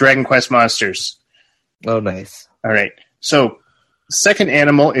 Oh, Dragon Quest Monsters. Oh, nice. All right. So, second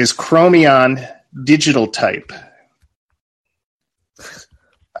animal is Chromion Digital Type.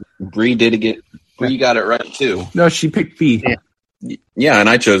 Bree got it right too. No, she picked B. Yeah. Yeah, and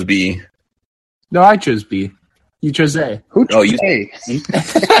I chose B. No, I chose B. You chose A. Who chose you A?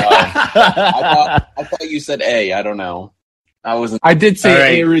 I thought you said A. I don't know. I did say All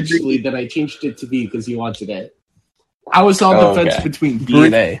right. A originally, then I changed it to B because you wanted it. I was on the fence between B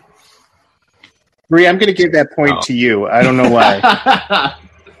and A. Bree, I'm going to give that point to you. I don't know why. I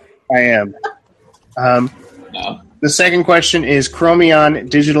am. No. The second question is Chromion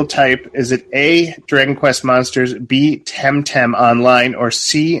Digital Type. Is it A, Dragon Quest Monsters, B, Temtem Online, or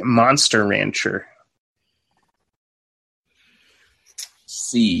C, Monster Rancher?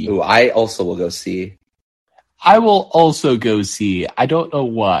 C. Ooh, I also will go C. I will also go C. I don't know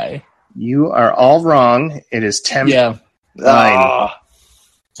why. You are all wrong. It is Temtem. Yeah. I've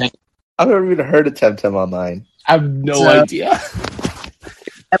never even heard of Temtem Online. I have no idea.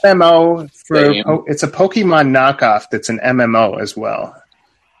 MMO it's a Pokemon knockoff that's an MMO as well.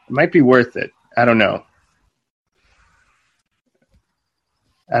 It might be worth it. I don't know.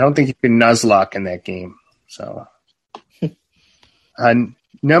 I don't think you can Nuzlocke in that game. So,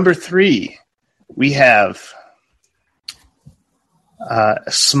 number 3, we have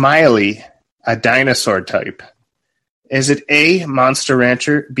Smiley, a dinosaur type. Is it A, Monster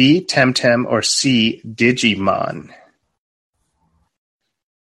Rancher, B, Temtem, or C, Digimon?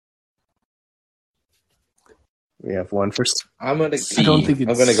 We have one for C. I'm gonna. I don't think it's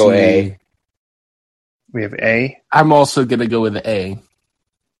I'm gonna go A. We have A. I'm also gonna go with A.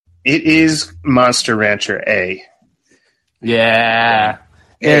 It is Monster Rancher A. Yeah.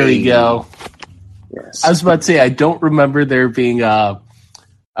 There we go. Yes. I was about to say I don't remember there being what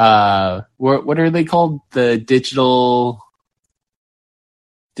are they called? The digital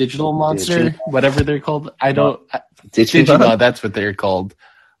monster? Whatever they're called. I don't Digimon, that's what they're called.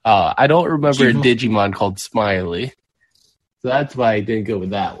 I don't remember a Digimon called Smiley. So that's why I didn't go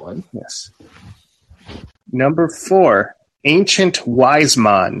with that one. Yes. Number 4, Ancient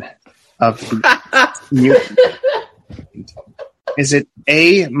Wisemon of the Is it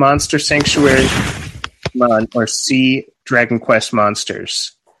A, Monster Sanctuary or C, Dragon Quest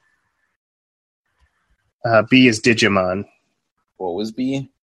Monsters? B is Digimon. What was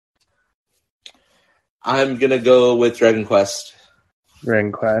B? I'm gonna go with Dragon Quest.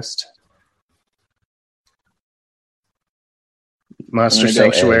 Dragon Quest. Monster I'm gonna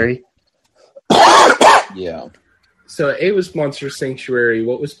go Sanctuary. Yeah. So A was Monster Sanctuary.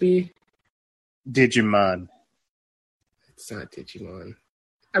 What was B? Digimon. It's not Digimon.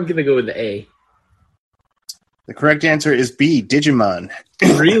 I'm gonna go with the A. The correct answer is B, Digimon.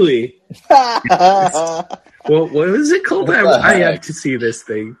 Really? Well, what was it called? I have to see this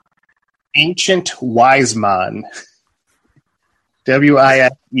thing. Ancient Wisemon.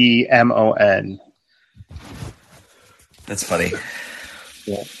 Wisemon. That's funny.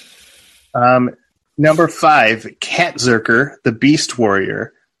 Yeah. Number 5, Catzerker, the Beast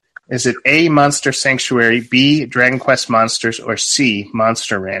Warrior. Is it A, Monster Sanctuary, B, Dragon Quest Monsters, or C,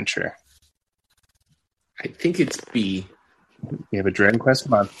 Monster Rancher? I think it's B. You have a Dragon Quest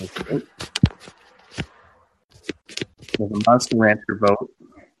Monster. You have a Monster Rancher vote.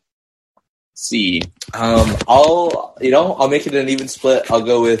 C. I'll make it an even split. I'll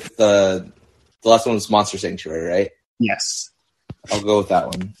go with the last one was Monster Sanctuary, right? Yes. I'll go with that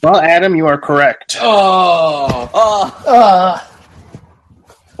one. Well, Adam, you are correct.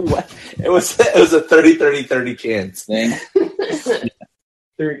 What? It was a 30-30-30 chance.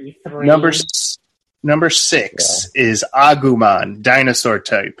 33. Number 6 is Agumon, dinosaur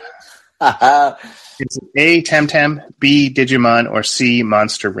type. Is it A, Temtem, B, Digimon, or C,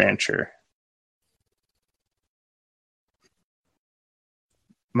 Monster Rancher?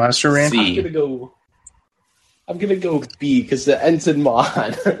 Monster Rancher? C. I'm gonna go B because the ends in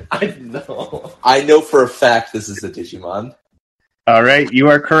Mon. I know. I know for a fact this is a Digimon. All right, you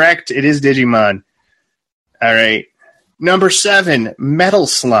are correct. It is Digimon. All right. Number 7, Metal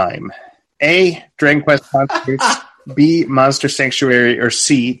Slime. A, Dragon Quest Monsters, B, Monster Sanctuary, or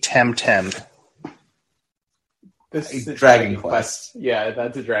C, Temtem. This is Dragon Quest. Yeah,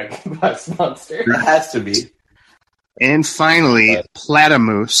 that's a Dragon Quest monster. It has to be. And finally,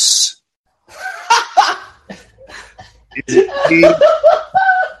 Platamoose. Is it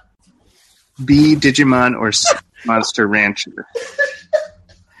B, Digimon, or C, Monster Rancher?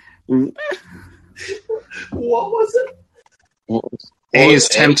 What was it? A is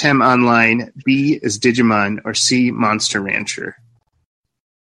Temtem Online, B is Digimon, or C, Monster Rancher.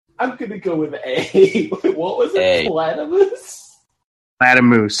 I'm gonna go with A. What was it? A. Platamoose?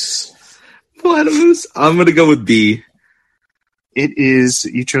 Platamoose. I'm gonna go with B. It is,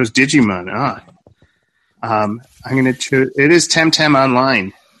 you chose Digimon. I'm gonna choose, it is Temtem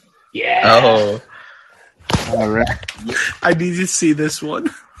Online. Yeah. Oh. All right. I need to see this one.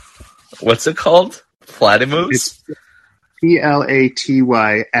 What's it called? Platamoose? It's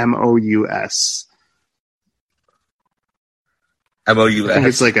Platymous. I think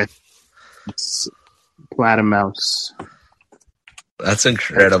it's like it's Platamouse. That's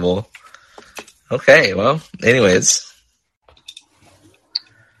incredible. Okay, well, anyways.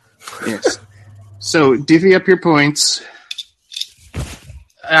 Yes. So divvy up your points.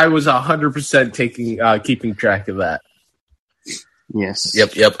 I was 100% keeping track of that. Yes.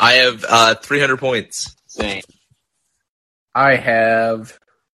 Yep. I have 300 points. Same. I have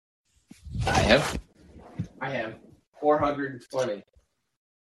 420.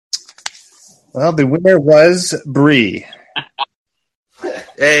 Well, the winner was Bree.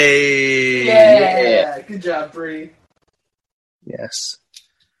 Hey! Yeah! Good job, Bree. Yes.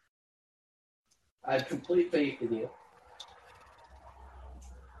 I have complete faith in you.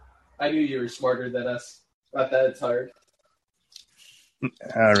 I knew you were smarter than us. Not that it's hard.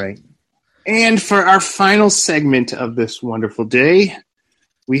 All right. And for our final segment of this wonderful day,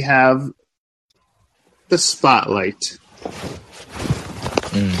 we have the Spotlight.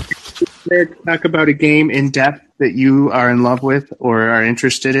 Talk about a game in depth that you are in love with or are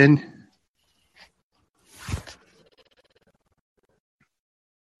interested in.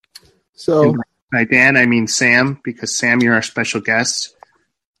 So, and by Dan, I mean Sam, because Sam, you're our special guest.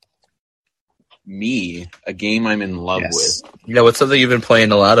 Me, a game I'm in love with. Yeah, what's something you've been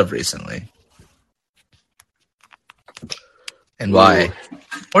playing a lot of recently? And why?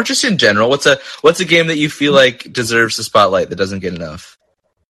 Or just in general, what's a game that you feel like deserves the spotlight that doesn't get enough?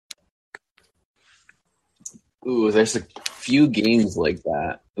 Ooh, there's a few games like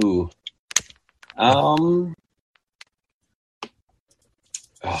that. Ooh.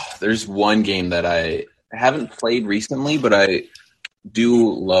 There's one game that I haven't played recently, but I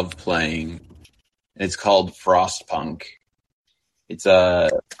do love playing. It's called Frostpunk. It's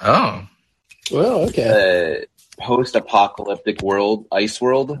well, okay. a post-apocalyptic world, ice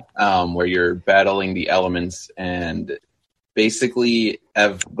world, where you're battling the elements, and basically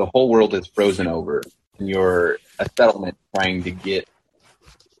the whole world is frozen over, and you're a settlement trying to get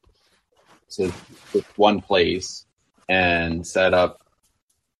to this one place and set up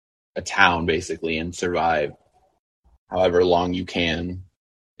a town, basically, and survive however long you can.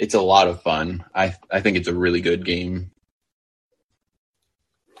 It's a lot of fun. I think it's a really good game.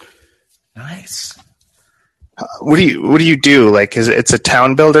 Nice. What do you do? Like, it's a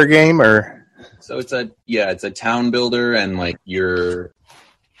town builder game, or? So it's a town builder, and like you're,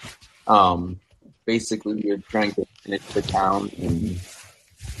 basically you're trying to finish the town and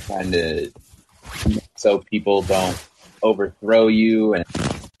trying to, so people don't overthrow you, and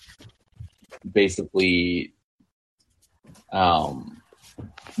basically,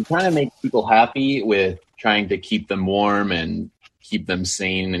 you kind of make people happy with trying to keep them warm and keep them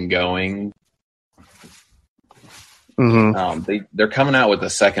sane and going. Mm-hmm. They're coming out with a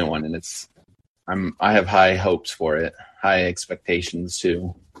second one, and I have high hopes for it, high expectations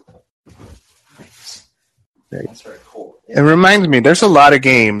too. That's very cool. It reminds me, there's a lot of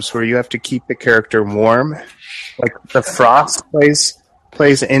games where you have to keep the character warm. Like the frost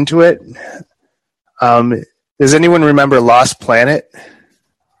plays into it. Does anyone remember Lost Planet?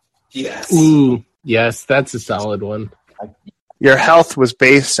 Yes. Ooh, yes, that's a solid one. Your health was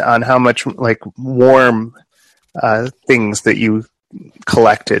based on how much like warm things that you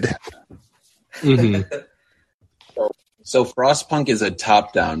collected. Mm-hmm. So Frostpunk is a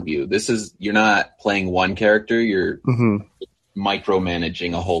top-down view. You're not playing one character. You're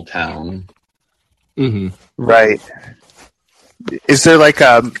micromanaging a whole town. Mm-hmm. Right. Is there like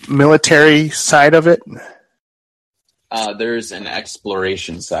a military side of it? There's an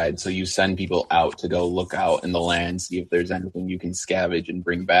exploration side, so you send people out to go look out in the land, see if there's anything you can scavenge and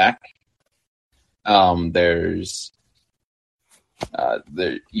bring back.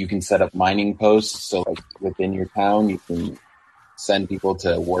 You can set up mining posts, so like within your town, you can send people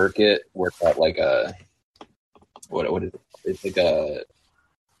to work out like a what is it? It's like a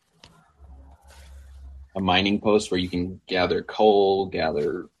mining post where you can gather coal,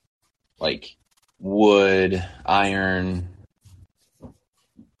 gather like wood, iron,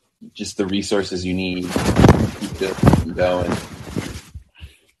 just the resources you need to keep it going.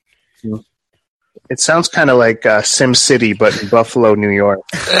 It sounds kind of like Sim City, but in Buffalo, New York.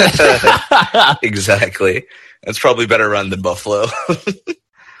 Exactly. That's probably better run than Buffalo.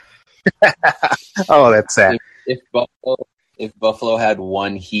 Oh, that's sad. If Buffalo had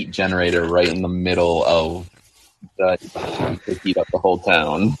one heat generator right in the middle of to heat up the whole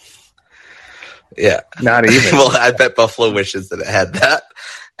town. Yeah. Not even. Well, I bet Buffalo wishes that it had that.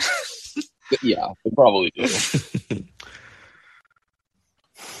 Yeah, they probably do.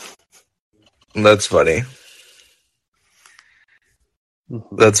 That's funny.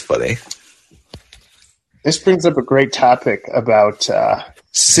 That's funny. This brings up a great topic about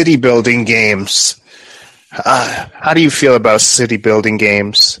city building games. How do you feel about city building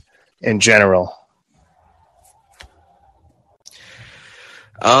games in general?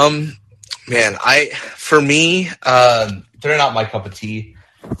 Man, for me, they're not my cup of tea.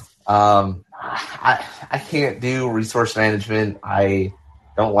 I can't do resource management. I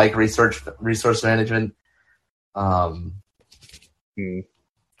don't like resource management.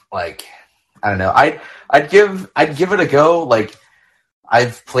 Like, I don't know. I'd give it a go. Like,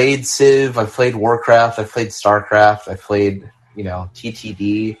 I've played Civ, I've played Warcraft, I've played StarCraft, I've played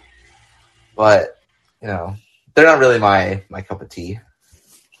TTD, but they're not really my cup of tea.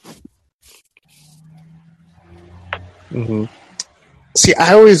 Mm-hmm. See,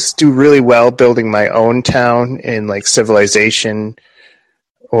 I always do really well building my own town in like Civilization,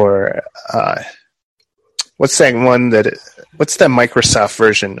 or what's that Microsoft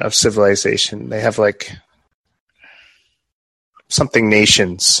version of Civilization? They have like something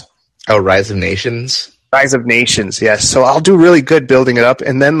Nations. Oh, Rise of Nations? Rise of Nations, yes. So I'll do really good building it up,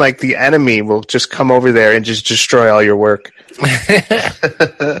 and then like the enemy will just come over there and just destroy all your work.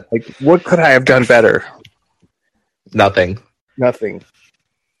 Like, what could I have done better? Nothing. Nothing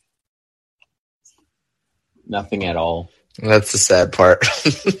at all. That's the sad part.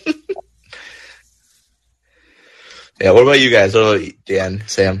 Yeah, what about you guys? What about you, Dan,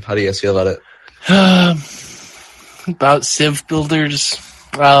 Sam? How do you guys feel about it? About Civ builders,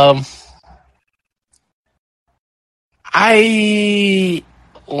 I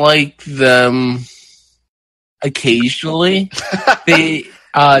like them occasionally. They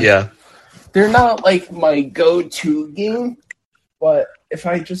they're not like my go-to game, but if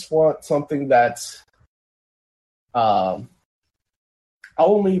I just want something that's I'll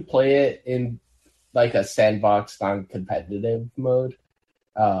only play it in like a sandbox non-competitive mode.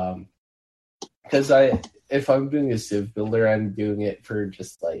 Because if I'm doing a Civ builder, I'm doing it for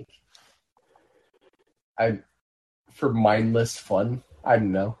just like for mindless fun. I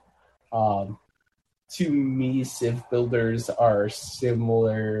don't know. To me, Civ builders are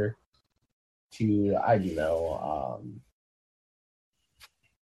similar to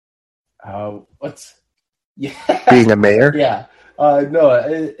being a mayor. Yeah. No,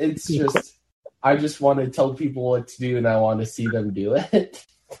 it's just I just want to tell people what to do and I want to see them do it.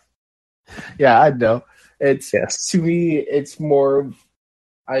 Yeah, I know. To me, it's more.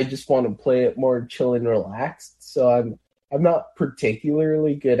 I just want to play it more chill and relaxed. So I'm not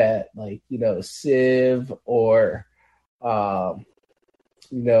particularly good at Civ or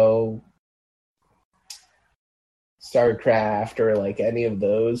StarCraft or like any of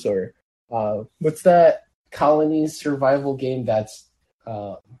those, or what's that colonies survival game that's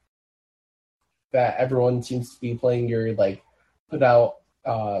that everyone seems to be playing? You're like put out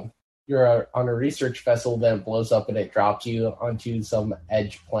you're on a research vessel, then it blows up and it drops you onto some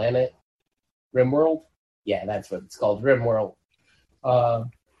edge planet. RimWorld? Yeah, that's what it's called, RimWorld.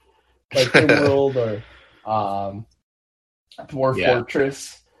 Like RimWorld or Dwarf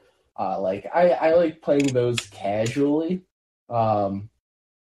Fortress. I like playing those casually. And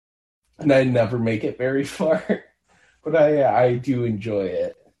I never make it very far. But I do enjoy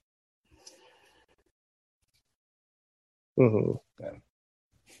it. Mm-hmm. Yeah.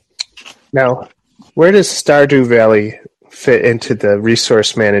 Now, where does Stardew Valley fit into the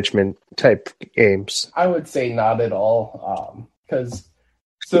resource management type games? I would say not at all. Because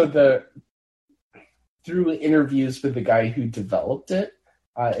through interviews with the guy who developed it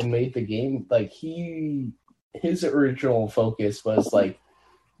and made the game, like his original focus was like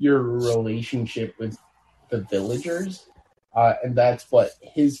your relationship with the villagers, and that's what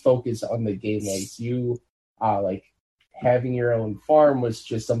his focus on the game was. You like having your own farm was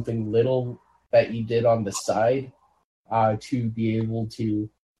just something little that you did on the side to be able to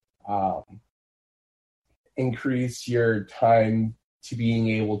increase your time to being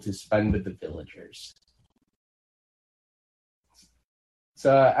able to spend with the villagers.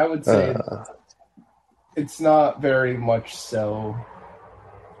 So I would say it's not very much so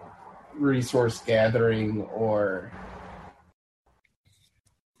resource gathering or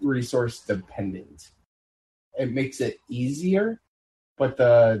resource dependent. It makes it easier, but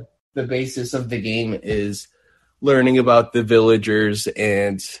the basis of the game is learning about the villagers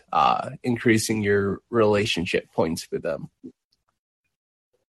and increasing your relationship points with them.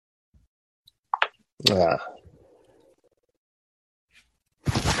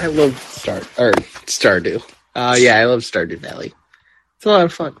 I love Stardew. I love Stardew Valley. It's a lot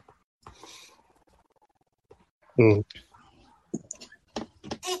of fun. Mm.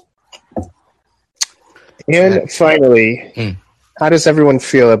 And finally, how does everyone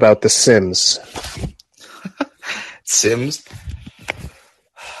feel about The Sims? Sims?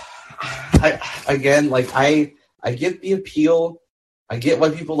 I get the appeal. I get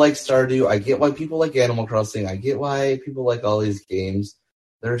why people like Stardew. I get why people like Animal Crossing. I get why people like all these games.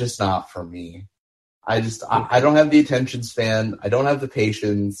 They're just not for me. I don't have the attention span. I don't have the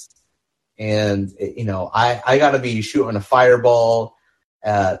patience. And, I got to be shooting a fireball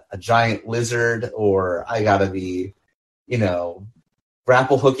at a giant lizard, or I got to be,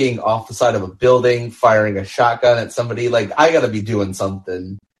 grapple hooking off the side of a building, firing a shotgun at somebody. Like, I got to be doing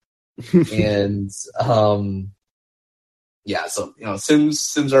something. And yeah, so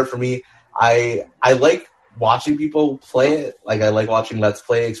Sims are for me. I like watching people play it. Like I like watching Let's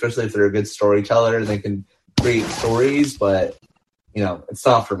Play, especially if they're a good storyteller and they can create stories. But it's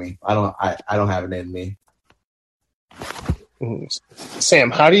not for me. I don't have it in me.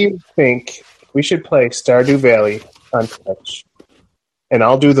 Sam, how do you think we should play Stardew Valley on Twitch? And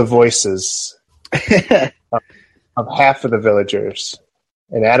I'll do the voices of half of the villagers,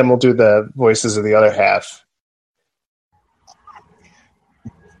 and Adam will do the voices of the other half.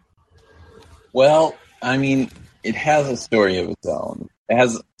 Well, I mean, it has a story of its own. It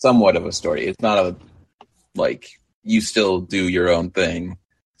has somewhat of a story. It's not you still do your own thing.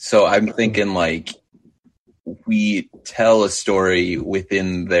 So I'm thinking we tell a story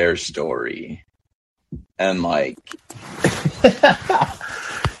within their story. And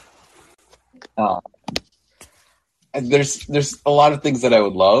there's a lot of things that I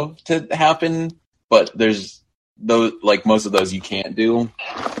would love to happen, but there's those most of those you can't do.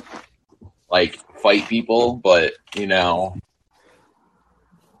 Fight people, but I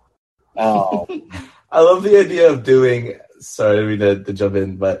love the idea of doing. Sorry, I mean to jump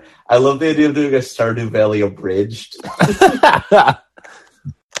in, but I love the idea of doing a Stardew Valley abridged.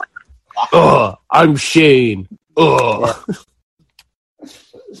 I'm Shane.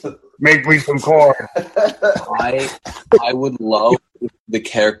 Make me some corn. I would love if the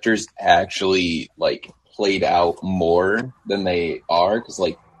characters actually played out more than they are, because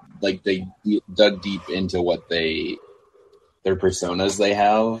they dug deep into what their personas they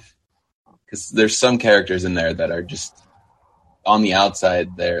have. Because there's some characters in there that are just on the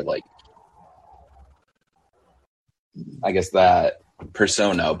outside. They're I guess that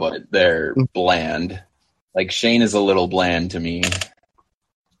persona, but they're bland. Shane is a little bland to me.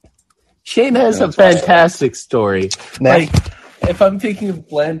 Shane has a fantastic story. If I'm thinking of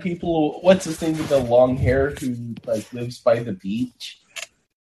bland people, what's his name with the long hair who lives by the beach?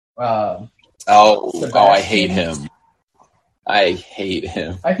 I hate him. I hate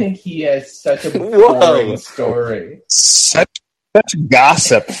him. I think he has such a boring story. Such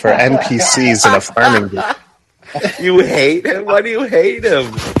gossip for NPCs in a farming game. You hate him? Why do you hate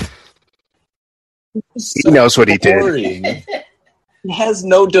him? He knows what he did. He has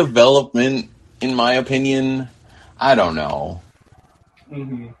no development, in my opinion. I don't know.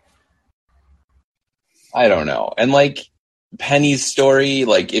 Mm-hmm. I don't know. And Penny's story,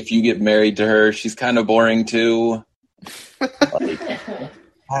 if you get married to her, she's kind of boring too.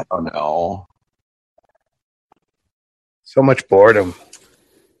 I don't know. So much boredom.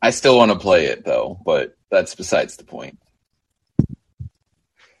 I still want to play it though, but that's besides the point.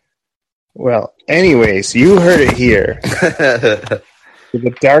 Well, anyways, you heard it here.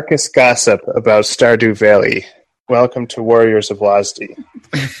 The darkest gossip about Stardew Valley. Welcome to Warriors of Losdy.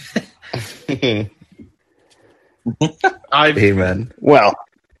 Amen. Well,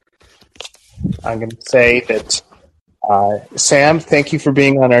 I'm going to say that Sam, thank you for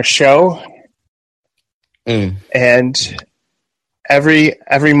being on our show. And every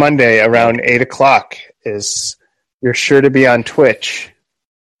Monday around 8 o'clock you're sure to be on Twitch.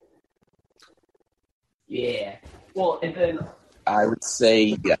 Yeah. Well, and then I would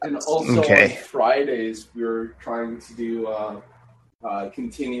say yes. And also on Fridays, we're trying to do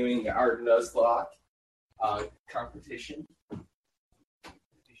continuing our Nuzlocke competition.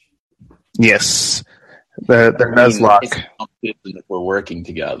 Yes. The Nuzlocke. If we're working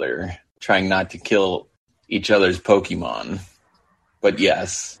together, trying not to kill each other's Pokemon. But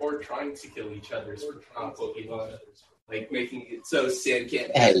yes. Or trying to kill each other's Pokemon. Making it so Sam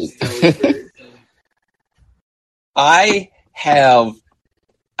can't I have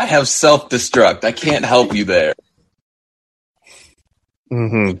self-destruct. I can't help you there.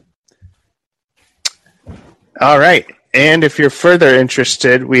 Mm-hmm. All right. And if you're further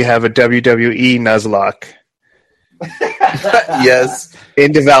interested, we have a WWE Nuzlocke. Yes.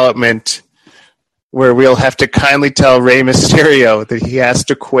 In development, where we'll have to kindly tell Rey Mysterio that he has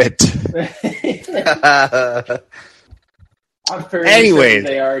to quit. I'm fairly certain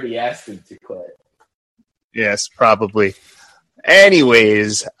they already asked him to quit. Yes, probably.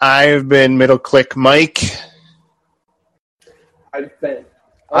 Anyways, I've been Middle Click Mike.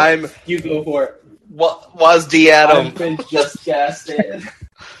 You go for it. What was the Adam? I've been Just Gaston.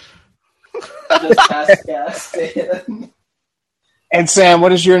 Just Gaston. And Sam,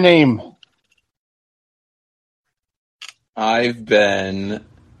 what is your name? I've been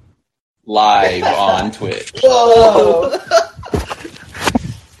live on Twitch. Whoa!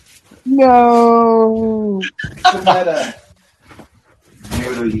 No.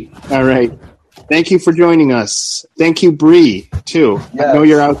 All right. Thank you for joining us. Thank you, Bree, too. Yes. I know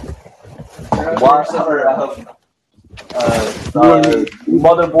you're out.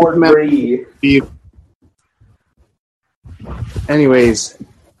 Motherboard free. Anyways,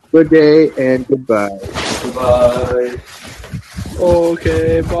 good day and goodbye. Goodbye.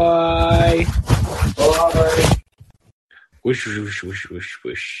 Okay, bye. Bye. Whoosh, whoosh, whoosh, whoosh,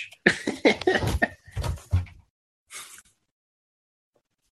 whoosh.